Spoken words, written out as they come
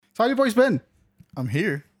How you boys been? I'm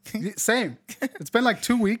here. Same. It's been like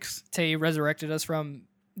 2 weeks. Tay resurrected us from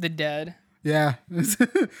the dead. Yeah.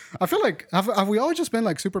 I feel like, have we all just been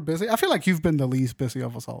like super busy? I feel like you've been the least busy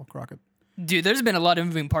of us all, Crockett. Dude, there's been a lot of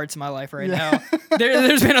moving parts in my life right now.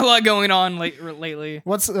 There's been a lot going on lately.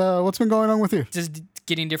 What's been going on with you? Just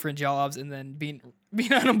getting different jobs and then being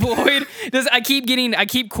unemployed. I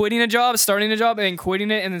keep quitting a job, starting a job, and then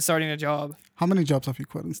quitting it, and then starting a job. How many jobs have you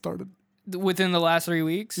quit and started? Within the last 3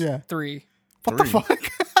 weeks? Yeah. 3. What the fuck?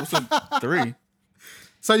 What's a 3?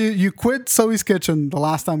 So you quit Zoe's Kitchen the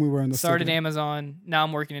last time we were in the Started studio. Amazon. Now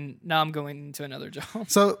I'm going into another job.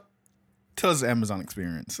 So Tell us the Amazon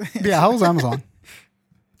experience. yeah, how was Amazon?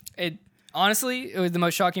 It honestly, it was the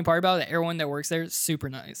most shocking part about it. Everyone that works there is super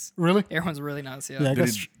nice. Really? Everyone's really nice. Yeah. Yeah. I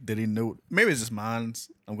guess Did he know? Maybe it's just mine.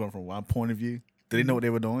 I'm going from one point of view. Did he know what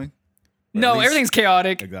they were doing? No, At least- everything's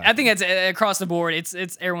chaotic. Exactly. I think it's across the board. It's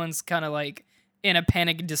everyone's kind of like in a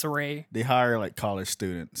panic disarray. They hire like college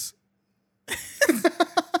students.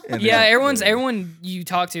 And Yeah, they- everyone you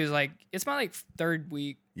talk to is like, it's my like 3rd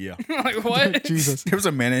week. Yeah. Like what? Jesus. There was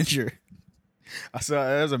a manager.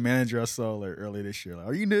 There was a manager I saw like earlier this year. Like,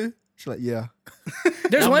 are you new? She's like, yeah.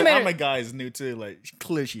 There's one I'm manager. a guy is new too. Like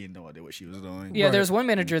clearly she had no idea what she was doing. Yeah, Right. there's one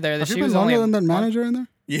manager there that Have she you was been only longer than that a month. manager in there?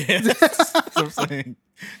 Yeah, that's what I'm saying.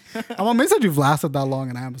 I'm amazed that you've lasted that long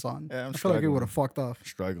in Amazon. Yeah, I'm I feel like you struggling. would have fucked off.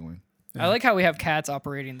 Struggling. I like how we have cats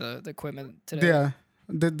operating the equipment today. Yeah.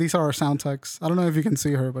 These are our sound techs. I don't know if you can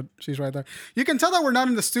see her, but she's right there. You can tell that we're not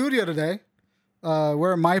in the studio today.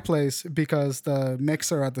 We're at my place because the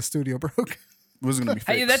mixer at the studio broke. It was gonna be fixed.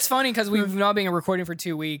 Hey, that's funny because we've not been recording for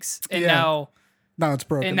 2 weeks, and Yeah. now Now it's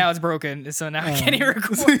broken. it's broken. So now I can't even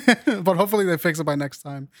record. But hopefully they fix it by next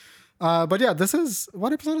time. But yeah, this is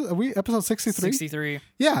what episode are we? Episode 63? 63.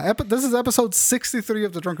 Yeah, this is episode 63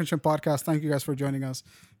 of the Drunken Ship podcast. Thank you guys for joining us.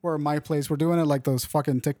 We're at my place. We're doing it like those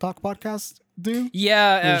fucking TikTok podcasts do.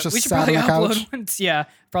 Yeah, just we should sat probably on the couch. upload one. Yeah,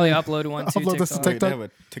 probably upload one to Upload this to TikTok. Wait, TikTok. they have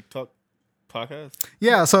a TikTok podcast?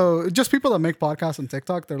 Yeah, so just people that make podcasts on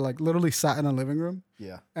TikTok, they're like literally sat in a living room.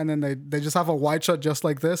 Yeah. And then they just have a wide shot just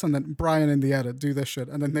like this, and then Brian in the edit do this shit,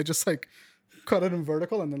 and then they just like cut it in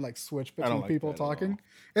vertical and then like switch between like people that at all. talking.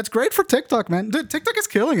 It's great for TikTok, man. Dude, TikTok is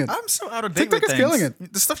killing it. I'm so out of date TikTok with is things. killing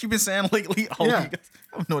it. The stuff you've been saying lately. Oh, Yeah. you guys,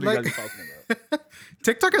 I don't know what Like- you guys are talking about.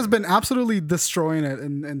 TikTok has been absolutely destroying it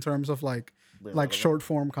in terms of like short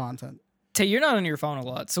form content. Tay, you're not on your phone a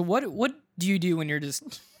lot. So what do you do when you're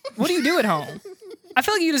just? What do you do at home? I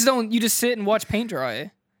feel like you just sit and watch paint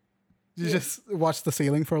dry. You just watch the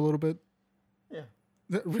ceiling for a little bit. Yeah.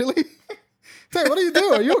 Really? Hey, what do you do?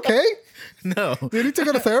 Are you okay? No. Do you need to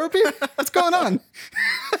go to therapy? What's going on?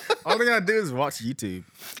 All I gotta do is watch YouTube.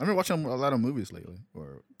 I've been watching a lot of movies lately.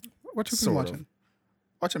 Or What you been Sort of. watching?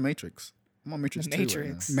 watching Matrix. I'm on Matrix 2 right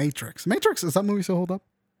Matrix. now. Matrix. Is that movie still hold up?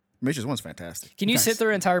 Matrix 1's fantastic. Can you Nice. sit through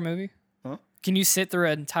an entire movie? Huh? Can you sit through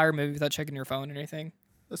an entire movie without checking your phone or anything?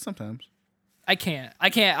 Sometimes. I can't.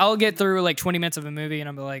 I'll get through like 20 minutes of a movie and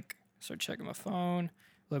I'm like, start checking my phone,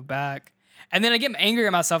 look back. And then I get angry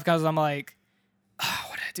at myself because I'm like, oh,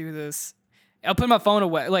 why did I do this? I'll put my phone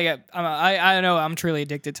away. Like, I know I'm truly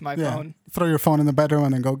addicted to my Yeah. phone. Throw your phone in the bedroom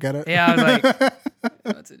and then go get it. Yeah, I was like,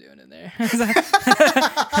 what's it doing in there?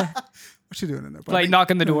 What you doing in there, bud? Like,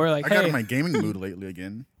 knocking the door, like, I got hey. in my gaming mood lately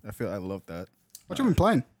again. I love that. What you been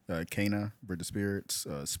playing? Kana, Bridge of Spirits,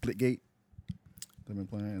 Splitgate. I've been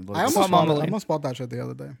playing. I saw almost bought that shit the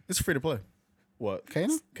other day. It's free to play. What?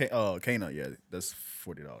 Kana? Kana, yeah. That's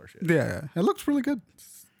 $40 shit. Yeah. It looks really good.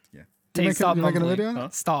 Yeah. Tay, stop you making a mumbling. video on it? Huh?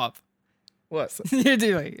 Stop. What? You're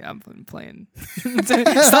doing like, I'm playing.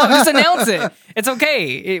 Stop. Just announce it. It's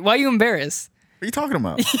okay. Why are you embarrassed? What are you talking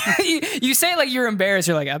about? You say it like you're embarrassed.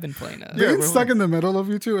 You're like, I've been playing it. Being wait, stuck in the middle of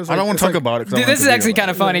you two is I like, don't want it's to talk like- about it. 'cause I Dude, want this to is actually video kind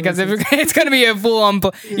of about funny because it's going to be a full on.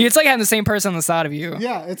 It's like having the same person on the side of you.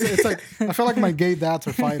 Yeah, it's like I feel like my gay dads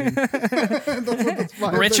are fighting. That's what this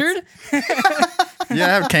vibe is. Richard, it. Yeah, I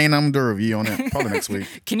have Kana. I'm going to do a review on it probably next week.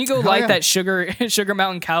 can you go light yeah. that Sugar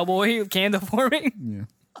Mountain Cowboy candle for me? Yeah.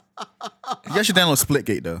 You guys should download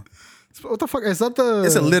Splitgate though. What the fuck is that? The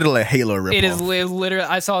It's a literally Halo ripoff. It is literally.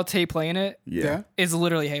 I saw Tay playing it. yeah, It's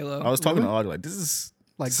literally Halo. I was talking to Audrey like this is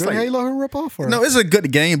like it's good Halo ripoff or No, it's a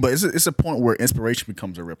good game, but it's a point where inspiration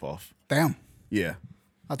becomes a ripoff. damn. Yeah,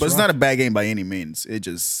 That's but it's rough. not a bad game by any means. It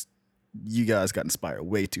just you guys got inspired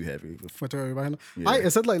way too heavy. With Halo. Yeah.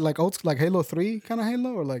 Is it like old like Halo 3 kind of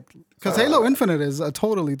Halo or like because Halo Infinite is a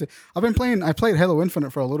totally. I've been playing. I played Halo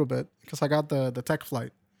Infinite for a little bit because I got the Tech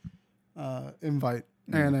Flight invite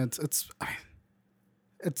and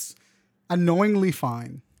it's annoyingly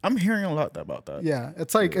fine. I'm hearing a lot about that. Yeah,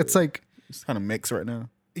 it's like It's kind of mixed right now.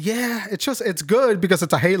 yeah, it's good because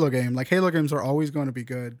it's a Halo game. Like Halo games are always going to be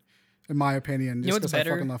good. in my opinion. You know Just what's 'cause I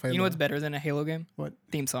better? fucking love Halo. You know what's better than a Halo game? What?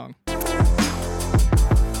 Theme song.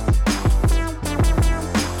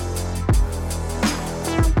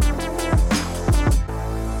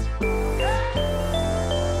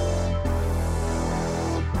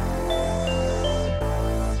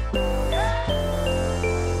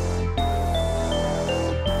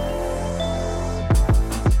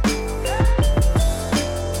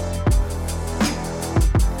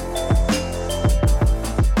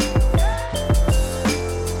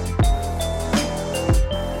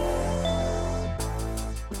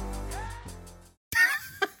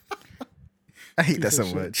 I hate that Piece so of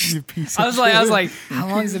shit. much. You piece I of was like, shit. how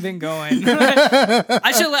long has it been going?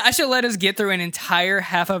 I should let us get through an entire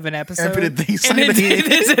half of an episode. put the theme song and at then the end.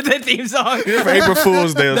 this is the theme song. For April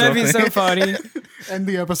Fool's Day or That'd be something. so funny. End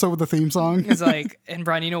the episode with the theme song. It's like, and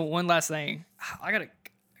Brian, you know, one last thing. I got a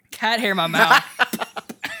cat hair in my mouth.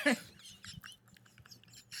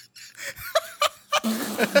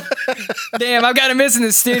 Damn, I've got him missing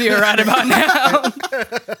the studio right about now.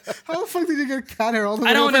 How the fuck did you get cat hair all the way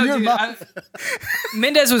I don't up in know, your dude. mouth?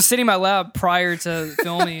 Mendez was sitting in my lap prior to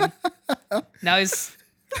filming. Now he's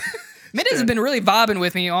Mendez has been really vibing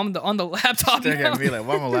with me on the laptop. Staring Now. at me like,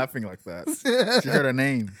 why am I laughing like that? She heard her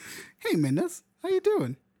name. Hey, Mendez, how you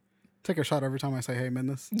doing? Take a shot every time I say, "Hey,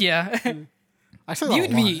 Mendez." Yeah, I say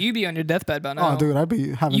that a you'd be on your deathbed by now. Oh, dude, I'd be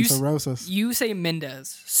having You s- cirrhosis. You say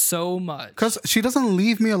Mendez so much. Because she doesn't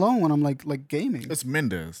leave me alone when I'm like gaming. It's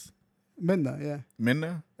Mendez. Minna, yeah.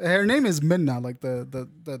 Minna? Her name is Minna, like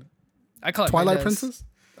the I call it Twilight Mendez. Princess.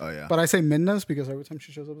 Oh, yeah. But I say Minnas because every time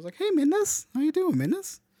she shows up, it's like, "Hey, Minnas, how you doing,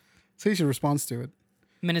 Minnas?" See, she responds to it.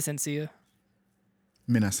 Minnescencia.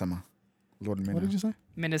 Minna-sama. Lord Minna. What did you say?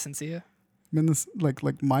 Minnescencia. Minnas, like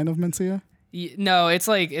Mine of Mencia? No, it's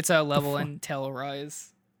a level in Tellurize.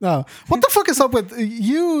 No. What the fuck is up with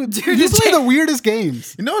you? Dude, You this play game- the weirdest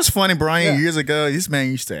games. You know what's funny, Brian? Yeah. Years ago, this man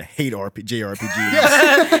used to hate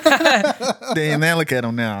JRPGs. Damn, now look at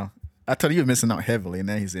him now. I told you you're missing out heavily, and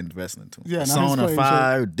now he's investing into Yeah, now he's Persona playing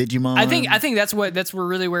 5, Digimon. I think that's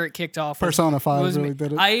really where it kicked off. Persona 5 was really me.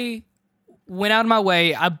 did it. I went out of my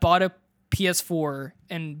way. I bought a PS4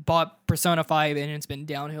 and bought Persona 5, and it's been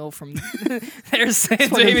downhill from there since,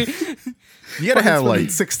 baby. you gotta have Spending like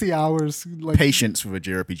 60 hours. Like, patience with a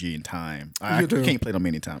JRPG and time. I You do. can't play them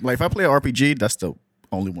anytime. Like if I play an RPG, that's the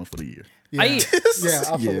only one for the year. yeah. Yeah,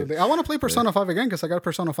 absolutely. I want to play Persona 5 again because I got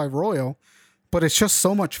Persona 5 Royal, but it's just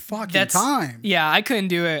so much fucking time. Yeah, I couldn't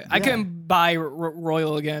do it. I couldn't buy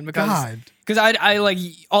Royal again because God. I like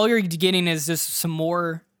all you're getting is just some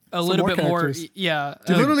more, a little more bit more. characters. Yeah,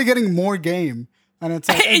 You're literally getting more game. And it's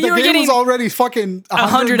like, And the you were game getting was already fucking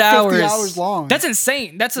 100 150 hours. hours long. That's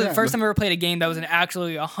insane. That's the Yeah. first time I ever played a game that was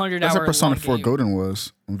actually 100 That's hours. what Persona long 4 game. Golden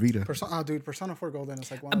was on Vita. Dude, Persona 4 Golden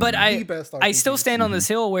is like one But of the best I still RPGs. stand on this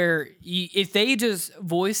hill where if they just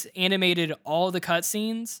voice animated all the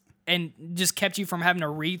cutscenes and just kept you from having to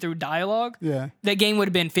read through dialogue, Yeah. that game would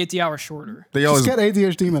have been 50 hours shorter. They Just always get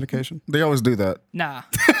ADHD medication. they always do that. Nah.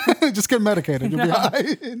 Just get medicated. You'll be high.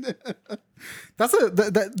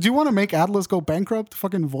 Do you want to make Atlas go bankrupt?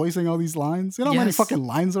 Fucking voicing all these lines. You know how many Yes. fucking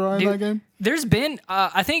lines there are in Dude, that game? There's been,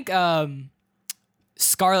 I think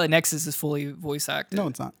Scarlet Nexus is fully voice acted. No,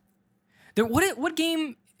 it's not. What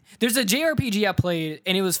game? There's a JRPG I played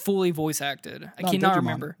and it was fully voice acted. I Not cannot Digimon.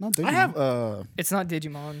 remember. Not Digimon. I have It's not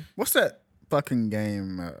Digimon. what's that fucking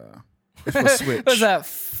game? It's for Switch. What was that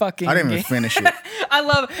fucking I didn't even game? finish it. I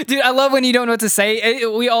love when you don't know what to say.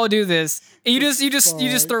 We all do this. You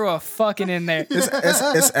just throw a fucking in there.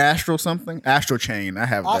 It's Astro something. Astro Chain. I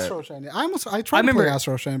have that. Astro Chain. I tried to remember- play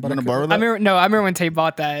Astro Chain, but You I wanna borrow couldn't. that? I remember when Tate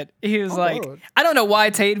bought that. He was like, borrow it. I don't know why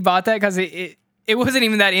Tate bought that because it wasn't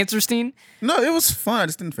even that interesting. No, it was fun. I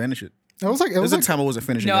just didn't finich it. It was like There was a time I wasn't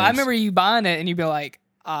finishing. No, games. I remember you buying it and you'd be like,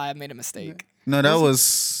 I made a mistake. No, that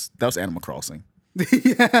was Animal Crossing.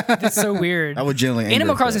 It's so weird. I was genuinely angry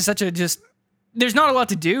Animal with Crossing that. is such a just. There's not a lot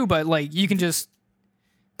to do, but like you can just.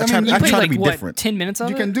 I try You to played like be what, different. 10 minutes of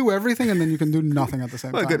You it? can do everything and then you can do nothing at the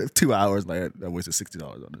same Well, time. good 2 hours. Like I wasted $60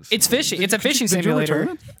 on this. It's fishing. It's a fishing Did you simulator.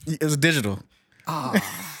 return it? It was digital. It was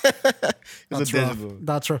That's a rough. digital.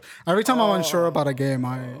 That's rough. Every time I'm unsure about a game,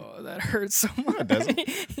 Oh, that hurts so much.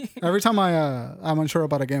 every time I'm unsure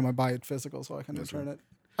about a game, I buy it physical so I can return it.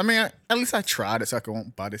 I mean, at least I tried it, so I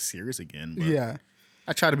won't buy this series again. But Yeah.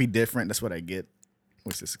 I try to be different. That's what I get.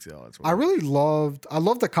 Wasted $60. I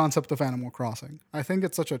love the concept of Animal Crossing. I think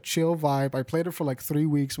it's such a chill vibe. I played it for like 3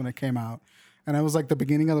 weeks when it came out, and it was like the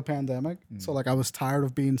beginning of the pandemic. Mm. So like I was tired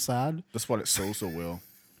of being sad. That's why it sold so well.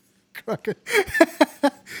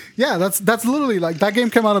 Yeah, that's literally like that game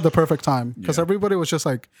came out at the perfect time because everybody was just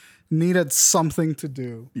like needed something to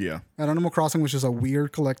do. Yeah. And Animal Crossing was just a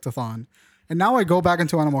weird collectathon. And now I go back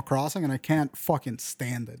into Animal Crossing and I can't fucking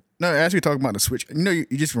stand it. No, as we talk about the Switch, you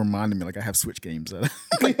just reminded me like I have Switch games.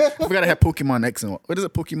 Like, I forgot I had Pokemon X and what is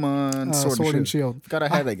it? Pokemon Sword and Shield. Forgot I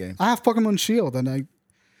had that game. I have Pokemon Shield and I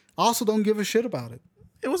also don't give a shit about it.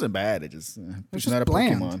 It wasn't bad. It's It's not just a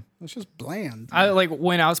bland. Pokemon. It's just bland. I like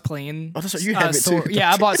when I was playing. Oh, that's right. You have it Sword. too.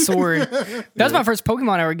 Yeah, I bought Sword. That was my first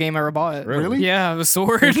Pokemon game I ever bought. Really? Yeah, it was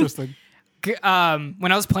Sword. Interesting.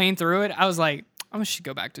 When I was playing through it, I was like, I should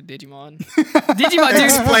go back to Digimon. Digimon,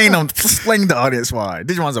 Explain the audience why.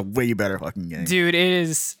 Digimon's a way better fucking game. dude,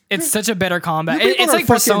 it's such a better combat. You people It's are like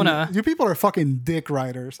Persona. You people are fucking dick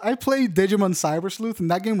riders. I played Digimon Cyber Sleuth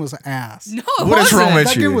and that game was ass. No, What is wrong with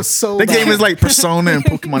That you? game was so That game bad. is like Persona and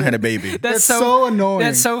Pokemon had a baby. That's It's so annoying.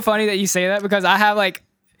 That's so funny that you say that because I have like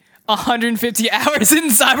 150 hours in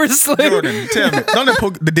Cyber Sleuth. Jordan, tell me,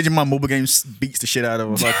 don't the Digimon mobile game beats the shit out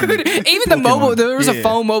of a fucking Even the Pokemon? mobile, there was a Yeah.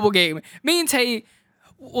 phone mobile game. Me and Tay,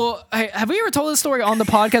 well, have we ever told this story on the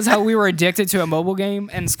podcast how we were addicted to a mobile game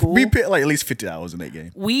in school? We put like at least 50 hours in that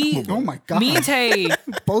game. Oh my God. Me and Tay,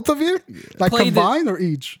 Both of you? Like Play the- combined or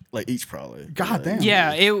each? Like each probably. God damn.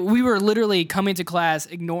 yeah, we were literally coming to class,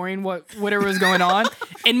 ignoring whatever was going on,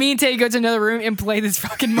 and me and Tay go to another room and play this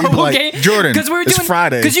fucking mobile like, game. Jordan, because we were it's doing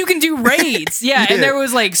Friday. because you can do raids, yeah, Yeah. and there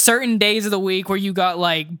was like certain days of the week where you got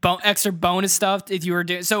like extra bonus stuff if you were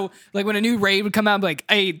doing. So like when a new raid would come out, I'd be like,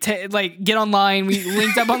 hey, like get online. We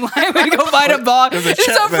linked up online. We go fight a boss. There's a It's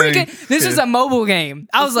chat so thing. freaking. This is a mobile game.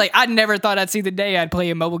 I was like, I never thought I'd see the day I'd play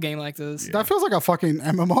a mobile game like this. That feels like a fucking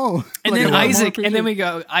MMO. And Like then a Isaac, MMORPG. and then we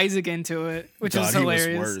go Isaac into it, which God, is he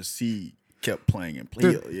hilarious. was worse. He kept playing and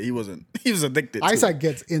playing. He wasn't. He was addicted. to Isaac it.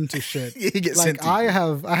 gets into shit. Yeah, he gets like into I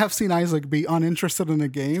have seen Isaac be uninterested in a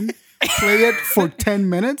game, play it for 10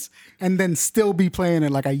 minutes, and then still be playing it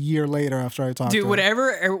like a year later after I talked Dude, to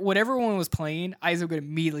him. whatever one was playing, Isaac would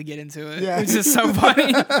immediately get into it. Yeah. It's just so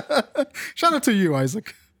funny. Shout out to you,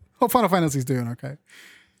 Isaac. Hope Final Fantasy's doing okay.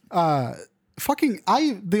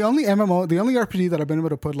 The only MMO, the only RPG that I've been able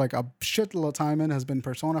to put like a shitload of time in has been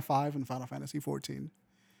Persona 5 and Final Fantasy 14.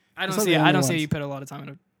 I don't Those are see. the I only don't see ones. you put a lot of time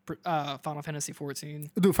into Final Fantasy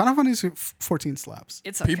 14. Dude, Final Fantasy 14 slaps.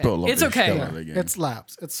 It's okay. People love It's the okay. shit out of that game. It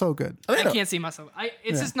slaps. It's so good. I can't see myself.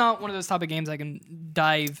 It's just not one of those type of games I can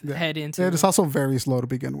dive head into. It is also very slow to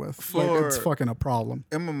begin with. Like, it's For- fucking a problem.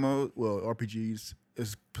 MMO, well, RPGs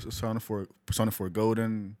is Persona 4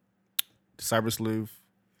 Golden, Cyber Sleuth,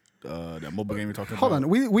 that mobile game we're talking Hold about. on,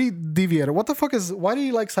 we deviated. What the fuck is? Why do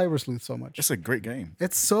you like Cyber Sleuth so much? It's a great game.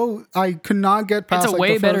 It's so I could not get past. It's a like,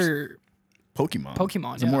 way the first- better. Pokemon.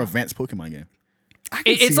 It's a yeah. more advanced Pokemon game. I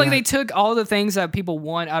can It's see like that. they took all the things that people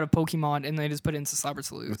want out of Pokemon and they just put it into Cyber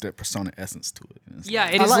Sleuth. With that Persona essence to it. And it's Yeah,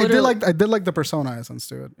 like- it is literally. I did like the Persona essence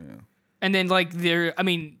to it. And then like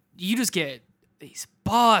you just get these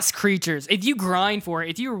boss creatures. If you grind for it,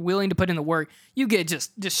 if you're willing to put in the work, you get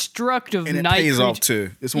just destructive and it night pays off creatures.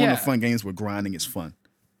 too. It's one Yeah. of the fun games where grinding is fun.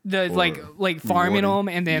 The like farming rewarding. them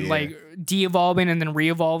and then Yeah. like de-evolving and then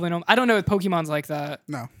re-evolving them. I don't know if Pokemon's like that,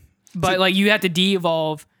 No, but like you have to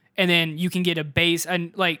de-evolve and then you can get a base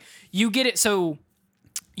and like you get it. So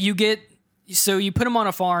you put them on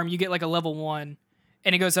a farm, you get like a level 1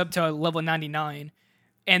 and it goes up to a level 99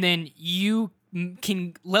 and then you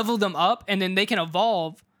can level them up and then they can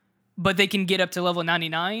evolve, but they can get up to level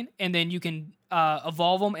 99 and then you can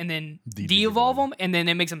evolve them and then de-evolve them and then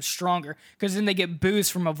it makes them stronger because then they get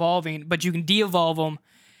boosts from evolving, but you can de-evolve them.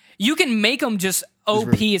 You can make them just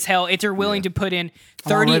OP as hell if you're willing to put in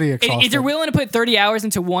 30. already If exhausted. you're willing to put 30 hours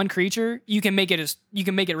into one creature, you can make it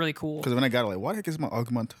really cool. Because when I got it, like, why the heck is my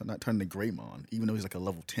Agumon not turning to Greymon, even though he's like a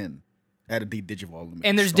level 10? Add a Digivolve.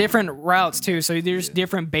 And there's different routes too. So there's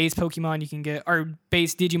different base Pokemon you can get or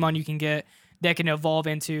base Digimon you can get that can evolve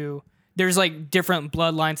into. There's like different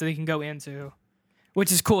bloodlines that they can go into,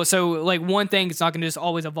 which is cool. So like one thing it's not going to just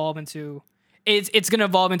always evolve into. It's going to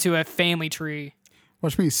evolve into a family tree.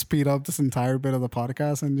 watch me speed up this entire bit of the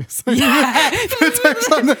podcast and just like,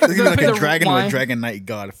 He's like The a dragon or a line. Dragon Knight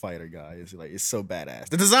God fighter guy. It's like it's so badass.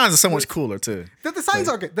 The designs are so much cooler too. the designs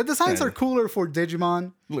are good. The designs are cooler for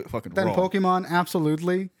Digimon Look fucking than raw. Pokemon,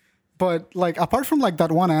 absolutely. But like apart from like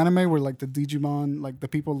that one anime where like the Digimon, like the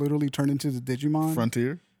people literally turn into the Digimon.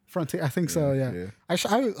 Frontier. Frontier, I think so. Yeah, yeah. I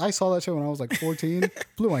saw that shit when I was like 14.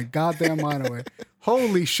 Blew my goddamn mind away.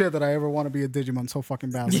 Holy shit, that I ever want to be a Digimon so fucking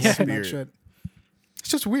badly. Yeah. Watching that Weird. shit. It's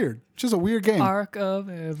just weird. It's just a weird game. Arc of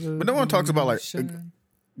Evolution. But no one talks about like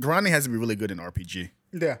grinding has to be really good in RPG.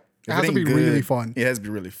 Yeah, it If has to ain't be good, really fun. It has to be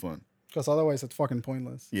really fun. Because otherwise, it's fucking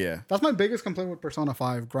pointless. Yeah. That's my biggest complaint with Persona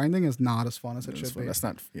 5. Grinding is not as fun as it should be. That's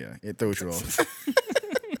not. Yeah, it throws you off.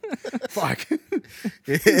 Fuck.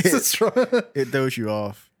 It throws you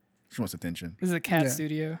off. She wants attention. This is a cat Yeah.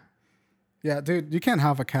 studio. Yeah, dude, you can't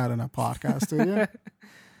have a cat in a podcast, do you?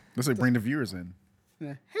 Let's like bring the viewers in.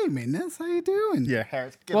 Yeah. Hey, Minus, how you doing? Yeah,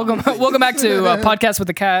 Harris. Welcome back to Podcast with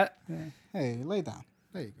the Cat. Hey, lay down.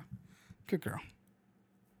 There you go. Good girl.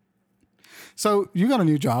 So you got a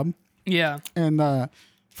new job, Yeah. and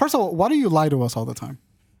first of all, why do you lie to us all the time?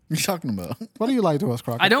 What you talking about? Why do you lie to us,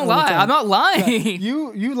 Crockett? I don't All the lie. time. I'm not lying.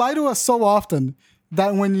 You lie to us so often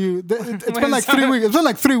that when you it's been like 3 weeks. It's been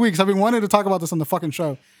like 3 weeks. I've been wanting to talk about this on the fucking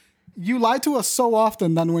show. You lie to us so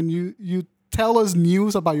often that when you tell us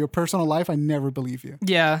news about your personal life, I never believe you.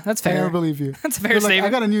 Yeah, that's I never fair. believe you. That's a fair You're like, I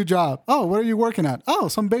statement. got a new job. Oh, what are you working at? Oh,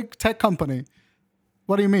 some big tech company.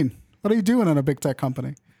 What do you mean? What are you doing in a big tech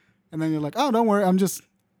company? And then you're like, oh, don't worry, I'm just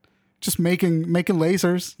making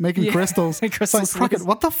lasers, making Yeah. crystals. It's Crystal like, Crockett, slits.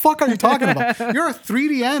 what the fuck are you talking about? You're a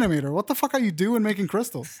 3D animator. What the fuck are you doing making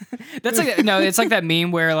crystals? That's like no, it's like that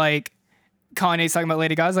meme where like Kanye's talking about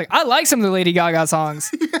Lady Gaga. It's like I like some of the Lady Gaga songs.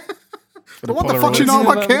 But what the fuck you know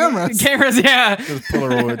about cameras? Cameras, yeah. Just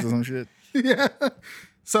Polaroids or some shit.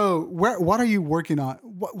 So what are you working on?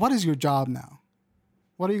 What is your job now?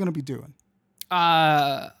 What are you going to be doing?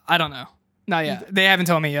 I don't know. Not yet. They haven't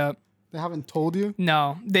told me yet. They haven't told you?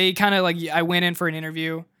 No, they kind of like I went in for an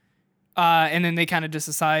interview, and then they kind of just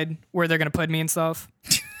decide where they're gonna put me and stuff.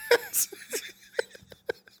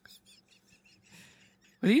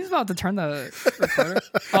 Are you about to turn the recorder?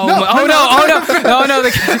 Oh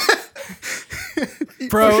no!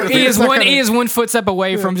 Bro, he is one footstep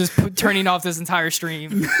away from just turning off this entire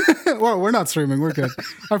stream. Well, we're not streaming. We're good.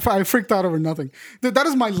 I freaked out over nothing. Dude, that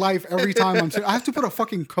is my life every time I'm streaming. I have to put a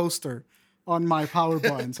fucking coaster on my power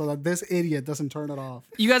button so that this idiot doesn't turn it off.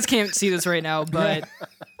 You guys can't see this right now, but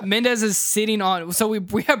Mendez is sitting on. So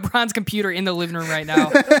we have Brian's computer in the living room right now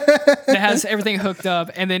that has everything hooked up,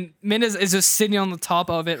 and then Mendez is just sitting on the top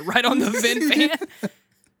of it, right on the vent fan.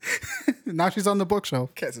 Now she's on the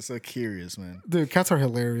bookshelf. Cats are so curious, man. Dude, cats are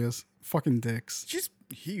hilarious. Fucking dicks. She's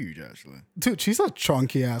huge, actually. Dude, she's a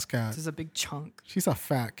chunky ass cat. This is a big chunk. She's a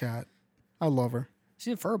fat cat. I love her.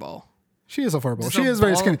 She's a furball. She is a furball. Just She a is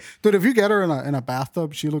very ball. skinny. Dude, if you get her in a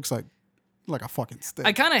bathtub, she looks like a fucking stick.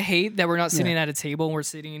 I kind of hate that we're not sitting at a table and we're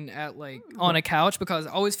sitting at like on a couch because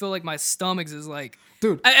I always feel like my stomach is like.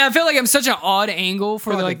 Dude, I feel like I'm such an odd angle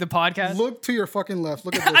for like the podcast. look to your fucking left.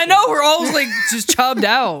 Look at this. I know we're always like just chubbed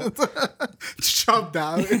out. Shoved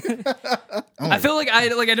out. I feel like I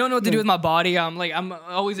don't know what to do with my body. I'm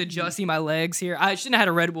always adjusting my legs here. I shouldn't have had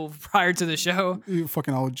a Red Bull prior to the show. You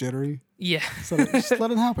fucking all jittery. Yeah. So just let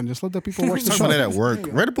it happen. Just let the people watch the Talking about show. that at work.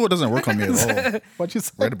 Red Bull doesn't work on me at all. What you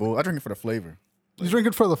say? Red Bull, I drink it for the flavor. You drink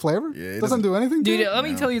it for the flavor? Yeah, it doesn't do anything. Dude, to it? let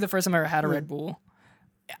me tell you the first time I ever had a Red Bull.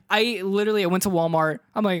 I went to Walmart.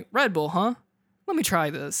 I'm like, Red Bull, huh? Let me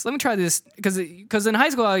try this. Because in high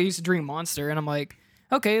school I used to drink Monster, and I'm like,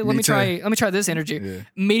 okay, let me try this energy. Yeah.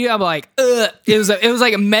 Immediately I'm like, ugh. It was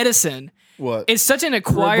like a medicine. What? It's such an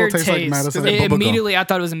acquired tastes like taste. medicine. It's like bubble gum. Immediately I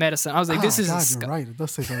thought it was a medicine. I was like, this Oh, is God, disgusting. you're right. It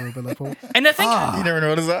does taste a little bit like Bull. And I think You never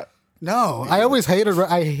noticed that? No, I always hated.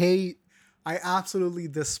 I absolutely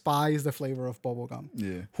despise the flavor of bubblegum.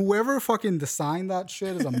 Yeah. Whoever fucking designed that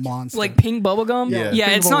shit is a monster. like pink bubblegum. Yeah. Yeah,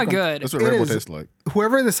 Pink it's not bubblegum. good. That's what It Red Bull is. tastes like.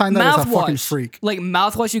 Whoever designed that is a fucking Mouthwash. freak. Like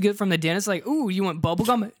mouthwash you get from the dentist, like, ooh, you want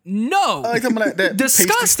bubblegum? No. I like some of that pasty stuff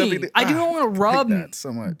Disgusting. they do. I do not want to rub that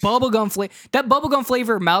so much. bubblegum flavor. That bubblegum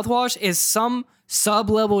flavor mouthwash is some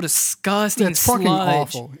sub-level disgusting It's fucking sludge.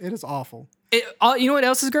 awful. It is awful. You know what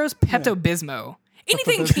else is gross? Pepto-Bismol.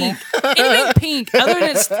 Anything Pepto-Bismol? pink, anything pink other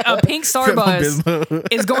than a pink Starbuzz Pepto-Bismol.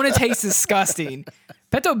 is going to taste disgusting.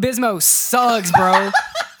 Pepto-Bismol sucks, bro.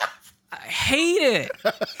 I hate it.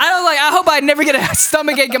 I hope I never get a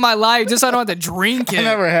stomachache in my life just so I don't have to drink I it.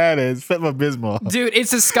 never had it. It's Pepto-Bismol. Dude,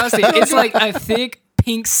 it's disgusting. It's like a thick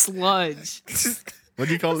pink sludge. What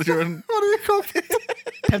do you call it, Jordan? What do you call it?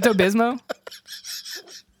 Pepto-Bismol?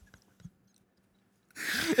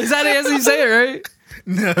 Is that as you say it, right?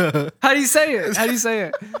 No. How do you say it?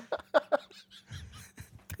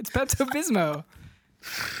 It's Pepto-Bismol.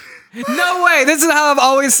 No way. This is how I've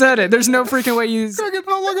always said it. There's no freaking way you... Fucking,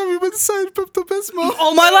 how long have you been saying Pepto-Bismol?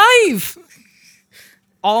 All my life.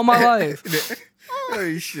 All my life.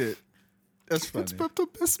 Holy shit. That's funny. It's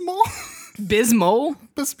Pepto-Bismol. Bismol?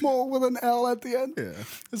 Bismol with an L at the end. Yeah.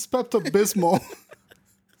 It's Pepto-Bismol.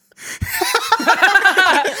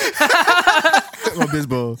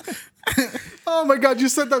 Pepto-Bismol. Oh my God, you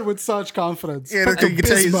said that with such confidence. Yeah, that's 'cause you can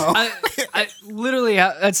taste. Pepto-Bismol. I literally...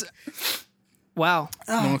 That's... Wow.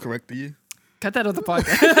 No one corrected you. Cut that out of the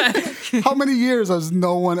podcast. How many years has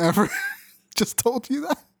no one ever just told you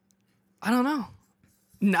that? I don't know.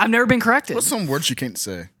 I've never been corrected. What's some words you can't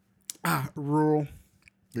say? Rural.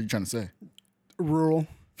 What are you trying to say? Rural.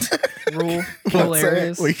 Rural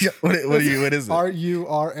areas. What is it?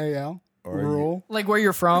 RURAL. Rural. Like where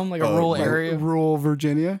you're from, like a rural area. Rural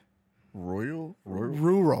Virginia. Royal?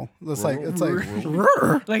 Rural. It's like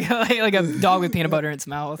like a dog with peanut butter in its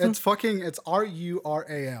mouth. it's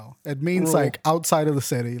RURAL. It means like outside of the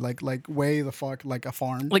city, like way the fuck, like a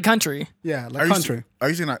farm. Like country. Yeah, like country. Are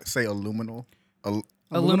you going to say aluminum?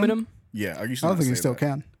 Aluminum? Yeah. Are you I don't think you still that?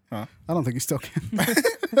 can. Huh? I don't think you still can.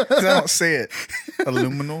 'Cause I don't say it.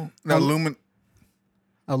 Aluminum? No,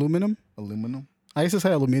 Aluminum? Aluminum? I used to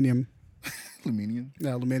say aluminium. Aluminium?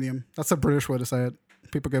 Yeah, aluminium. That's a British way to say it.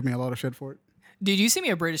 People give me a lot of shit for it. Dude, you sent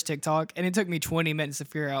me a British TikTok, and it took me 20 minutes to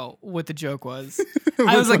figure out what the joke was.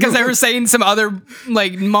 I was like, because they were saying some other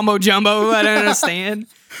like mumbo jumbo I don't understand.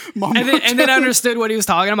 And then I understood what he was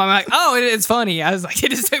talking about. I'm like, oh, it's funny. I was like,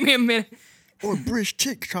 it just took me a minute. Or British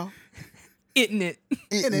TikTok. Eating it.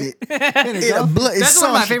 That's That's one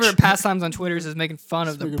of my favorite pastimes on Twitter is making fun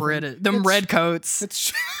of the British, them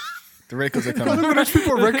redcoats. The redcoats are coming. British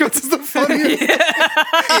people redcoats is the funniest.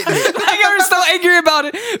 Like, we're so angry about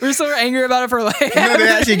it. We're so angry about it for like. They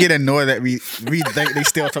actually get annoyed that we think they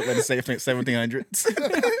still talk like the 1700s.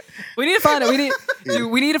 We need to find it.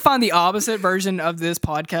 We need to find the opposite version of this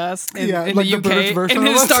podcast in like the the British UK, version and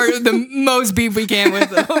then of us. start the most beef we can with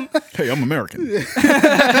them. Hey, I'm American.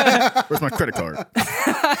 Where's my credit card?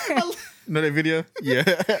 Know that video? Yeah.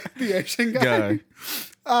 The Asian guy.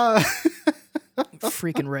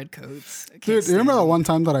 Freaking redcoats. Dude, you remember that one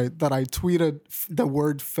time that I tweeted the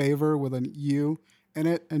word favor with an U in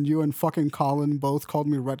it, and you and fucking Colin both called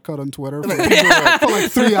me redcoat on Twitter for like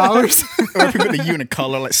 3 hours? Or people put you in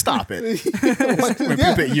color, like, stop it. When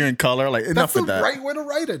people put you in color, like, enough That's the of that. right way to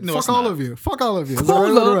write it. No, Fuck it's all not. of you. Fuck all of you. Is Cool, that right way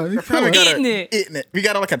to though. write it? Probably Eating it. Eating it. We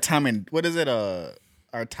got like a time and what is it?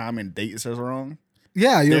 Our time and date says wrong.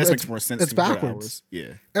 Yeah, This it's, makes more sense. it's to me for backwards. hours.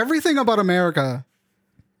 Yeah. Everything about America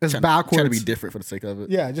is backwards. Trying to be different for the sake of it.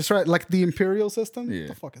 Yeah, just right. Like the imperial system. Yeah. What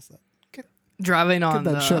the fuck is that? Get Driving on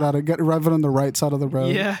that shit out of driving on the right side of the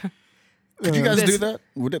road. Yeah. Could you guys This- do that?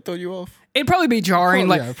 Would that throw you off? It'd probably be jarring. Probably-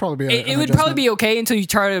 like yeah, it'd probably be it an would probably adjustment. be okay until you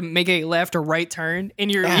try to make a left or right turn, and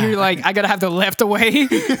you're like, I gotta have the left away.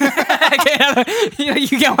 I can't have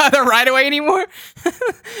you can't have the right away anymore.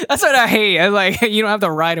 That's what I hate. I like you don't have the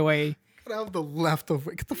right away. Get out of the left of.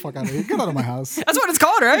 Get the fuck out of here. Get out of my house. That's what it's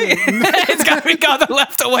called, right? It's gotta be called the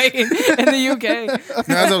left away in the UK.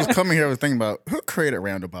 Now, as I was coming here, I was thinking about who created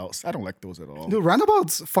roundabouts. I don't like those at all. Dude,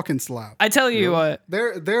 roundabouts fucking slap. I tell you what.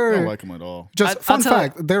 They're I don't like them at all. just I'll fun tell-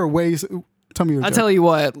 fact. There are ways. Tell me your I'll joke. tell you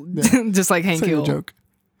what. Just like Hank Tell your Hill. joke.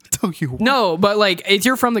 Tell you what. No, but like if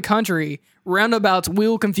you're from the country, roundabouts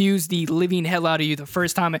will confuse the living hell out of you the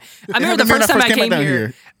first time. I remember the when I first time first I came came down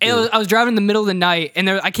here, I was driving in the middle of the night, and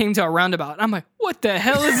I came to a roundabout. And I'm like, what the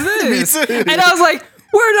hell is this? too. And I was like,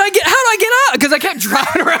 how do I get out? Because I kept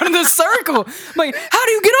driving around in this circle. I'm like, how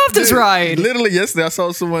do you get off this ride? Literally yesterday, I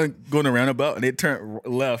saw someone going a roundabout and they turned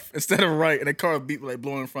left instead of right, and the car beat like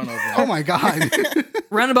blowing in front of them. Oh my god.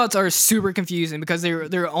 Roundabouts are super confusing because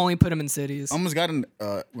they're only put them in cities. I almost got in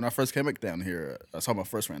when I first came back down here. I saw my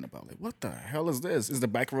first roundabout. Like, what the hell is this? Is the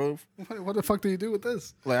back road? What the fuck do you do with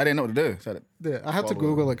this? Like, I didn't know what to do. So Yeah, I had to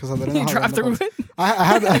Google it because I didn't You know how drive through roundabouts- it? I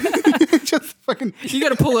had just fucking You got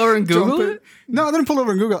to pull over and Google jump it. No, I didn't pull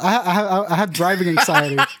over and Google. I had driving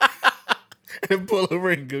anxiety. and pull over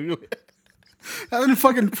and Google it. I didn't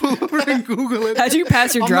fucking pull over and Google it. How'd you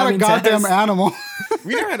pass your I'm not a driving goddamn test? animal.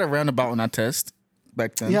 We never had a roundabout on our test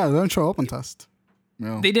back then. Yeah, they don't show up on test.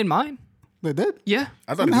 No. They did mine. They did. Yeah.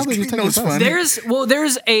 I thought it How was, did you take it was the test? funny.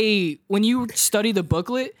 There's a when you study the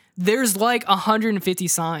booklet, there's like 150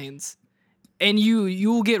 signs, and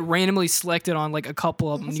you will get randomly selected on like a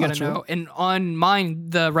couple of them. You not gotta true. know. And on mine,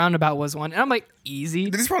 the roundabout was one, and I'm like, easy.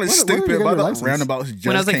 This is probably Where did stupid, you get but your the license? roundabouts just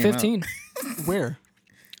When I was like came out. 15, Where?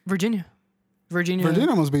 Virginia.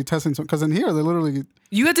 Virginia must be testing some because in here they literally.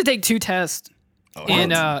 You had to take 2 tests.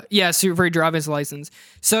 And for your driver's license.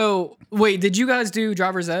 So wait, did you guys do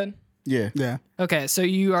driver's ed? Yeah. Yeah. Okay, so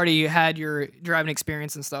you already had your driving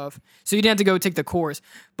experience and stuff. So you didn't have to go take the course.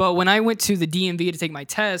 But when I went to the DMV to take my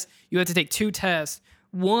test, you had to take 2 tests.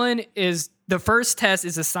 One is the first test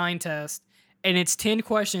is a sign test, and it's 10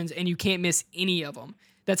 questions, and you can't miss any of them.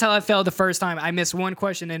 That's how I failed the first time. I missed one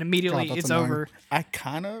question, and immediately God, that's it's annoying. over. I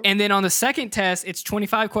kind of. And then on the second test, it's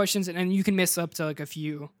 25 questions, and then you can miss up to like a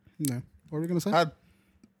few. No. What were we gonna say?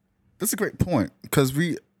 That's a great point because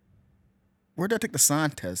where did I take the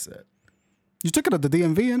sign test at? You took it at the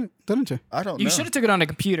DMV, didn't you? I don't know. You should have took it on a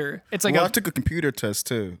computer. It's like I took a computer test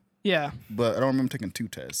too, yeah. but I don't remember taking 2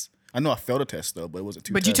 tests. I know I failed a test though, but it wasn't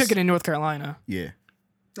 2 But tests. you took it in North Carolina. Yeah.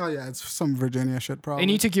 Oh yeah, it's some Virginia shit probably.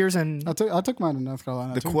 And you took yours in. I took mine in North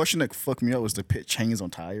Carolina. The too. question that fucked me up was to put chains on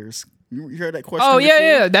tires. You heard that question? Oh yeah, before?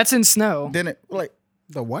 yeah. That's in snow. Then it like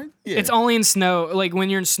The what? yeah. It's only in snow. Like when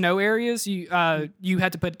you're in snow areas, you have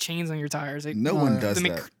to put chains on your tires. no one does to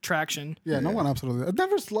make that. traction. Yeah, no one absolutely. It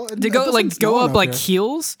never slow. To go up like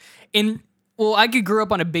hills. And well, I grew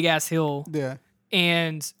up on a big ass hill, Yeah.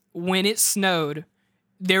 and when it snowed,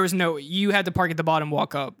 there was no. You had to park at the bottom,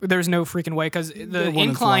 walk up. There's no freaking way because the wouldn't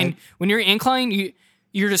incline. slide. When you're incline, you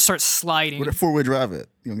just start sliding. Where the 4-wheel drive at?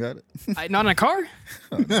 You don't got it? Not in a car.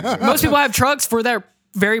 Most people have trucks for their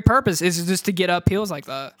very purpose is just to get up hills like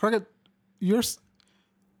that. Crockett, you're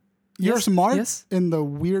Yes, smart yes. in the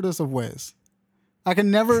weirdest of ways. I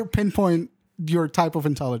can never pinpoint your type of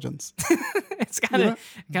intelligence. It's kind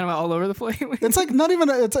of all over the place. It's like not even.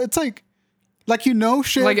 It's like you know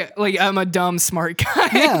shit. like I'm a dumb smart guy.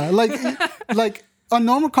 yeah, like a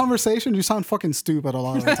normal conversation, you sound fucking stupid a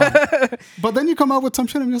lot of the time. But then you come up with some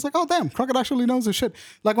shit and you're just like, oh damn, Crockett actually knows his shit.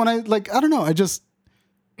 Like when I don't know,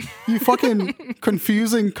 you fucking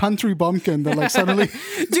confusing country bumpkin that like suddenly.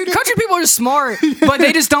 Dude, country people are smart, but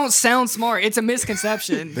they just don't sound smart. It's a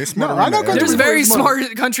misconception. They smart No, around I know that country There's people area. very are smart.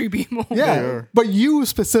 smart country people. Yeah, are. but you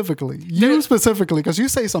specifically, because you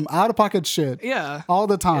say some out of pocket shit Yeah. all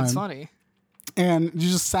the time, It's funny. and you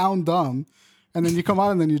just sound dumb, and then you come out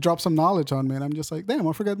and then you drop some knowledge on me, and I'm just like, damn,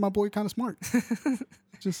 I forget my boy kind of smart.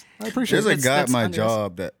 I appreciate There's a it. guy at that's my under-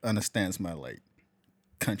 job that understands my like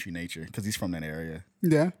country nature because he's from that area.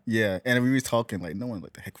 Yeah, Yeah, and we was talking like no one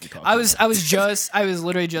like the heck we talking. I was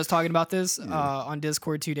literally just talking about this on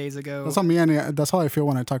Discord 2 days ago. that's how I feel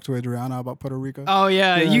when I talk to Adriana about Puerto Rico. Oh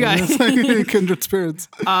yeah, you guys It's like kindred spirits.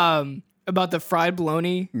 about the fried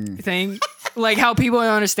bologna thing. Like how people don't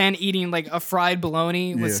understand eating like a fried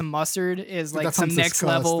bologna with Yeah. some mustard is like that some sounds next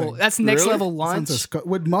level. disgusting. That's next Really? level lunch.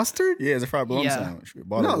 With mustard? Yeah, it's a fried bologna Yeah. sandwich. With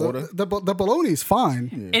bottled No, water. the bologna's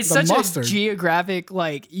fine. It's The such mustard. a geographic,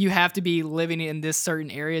 like you have to be living in this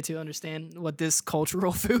certain area to understand what this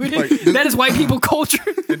cultural food is. Like, That is white people culture.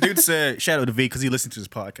 The dude said, shout out to V because he listened to his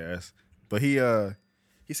podcast, but he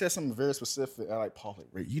said something very specific. I like Paul.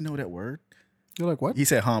 Like, you know that word? You're like, what? He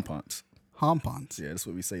said hompons. Hompons. Yeah, that's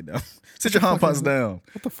what we say now. Sit your hompons down.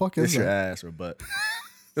 What the fuck is It's your that? ass or butt.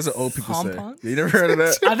 That's what old people Hompons? say. You never heard of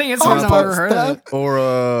that? I think it's the first time I've ever heard of it.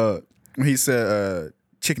 Or when he said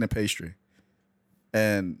chicken and pastry,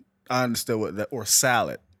 and I understood what that or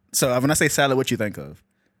salad. So when I say salad, what you think of?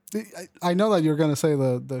 I know that you're gonna say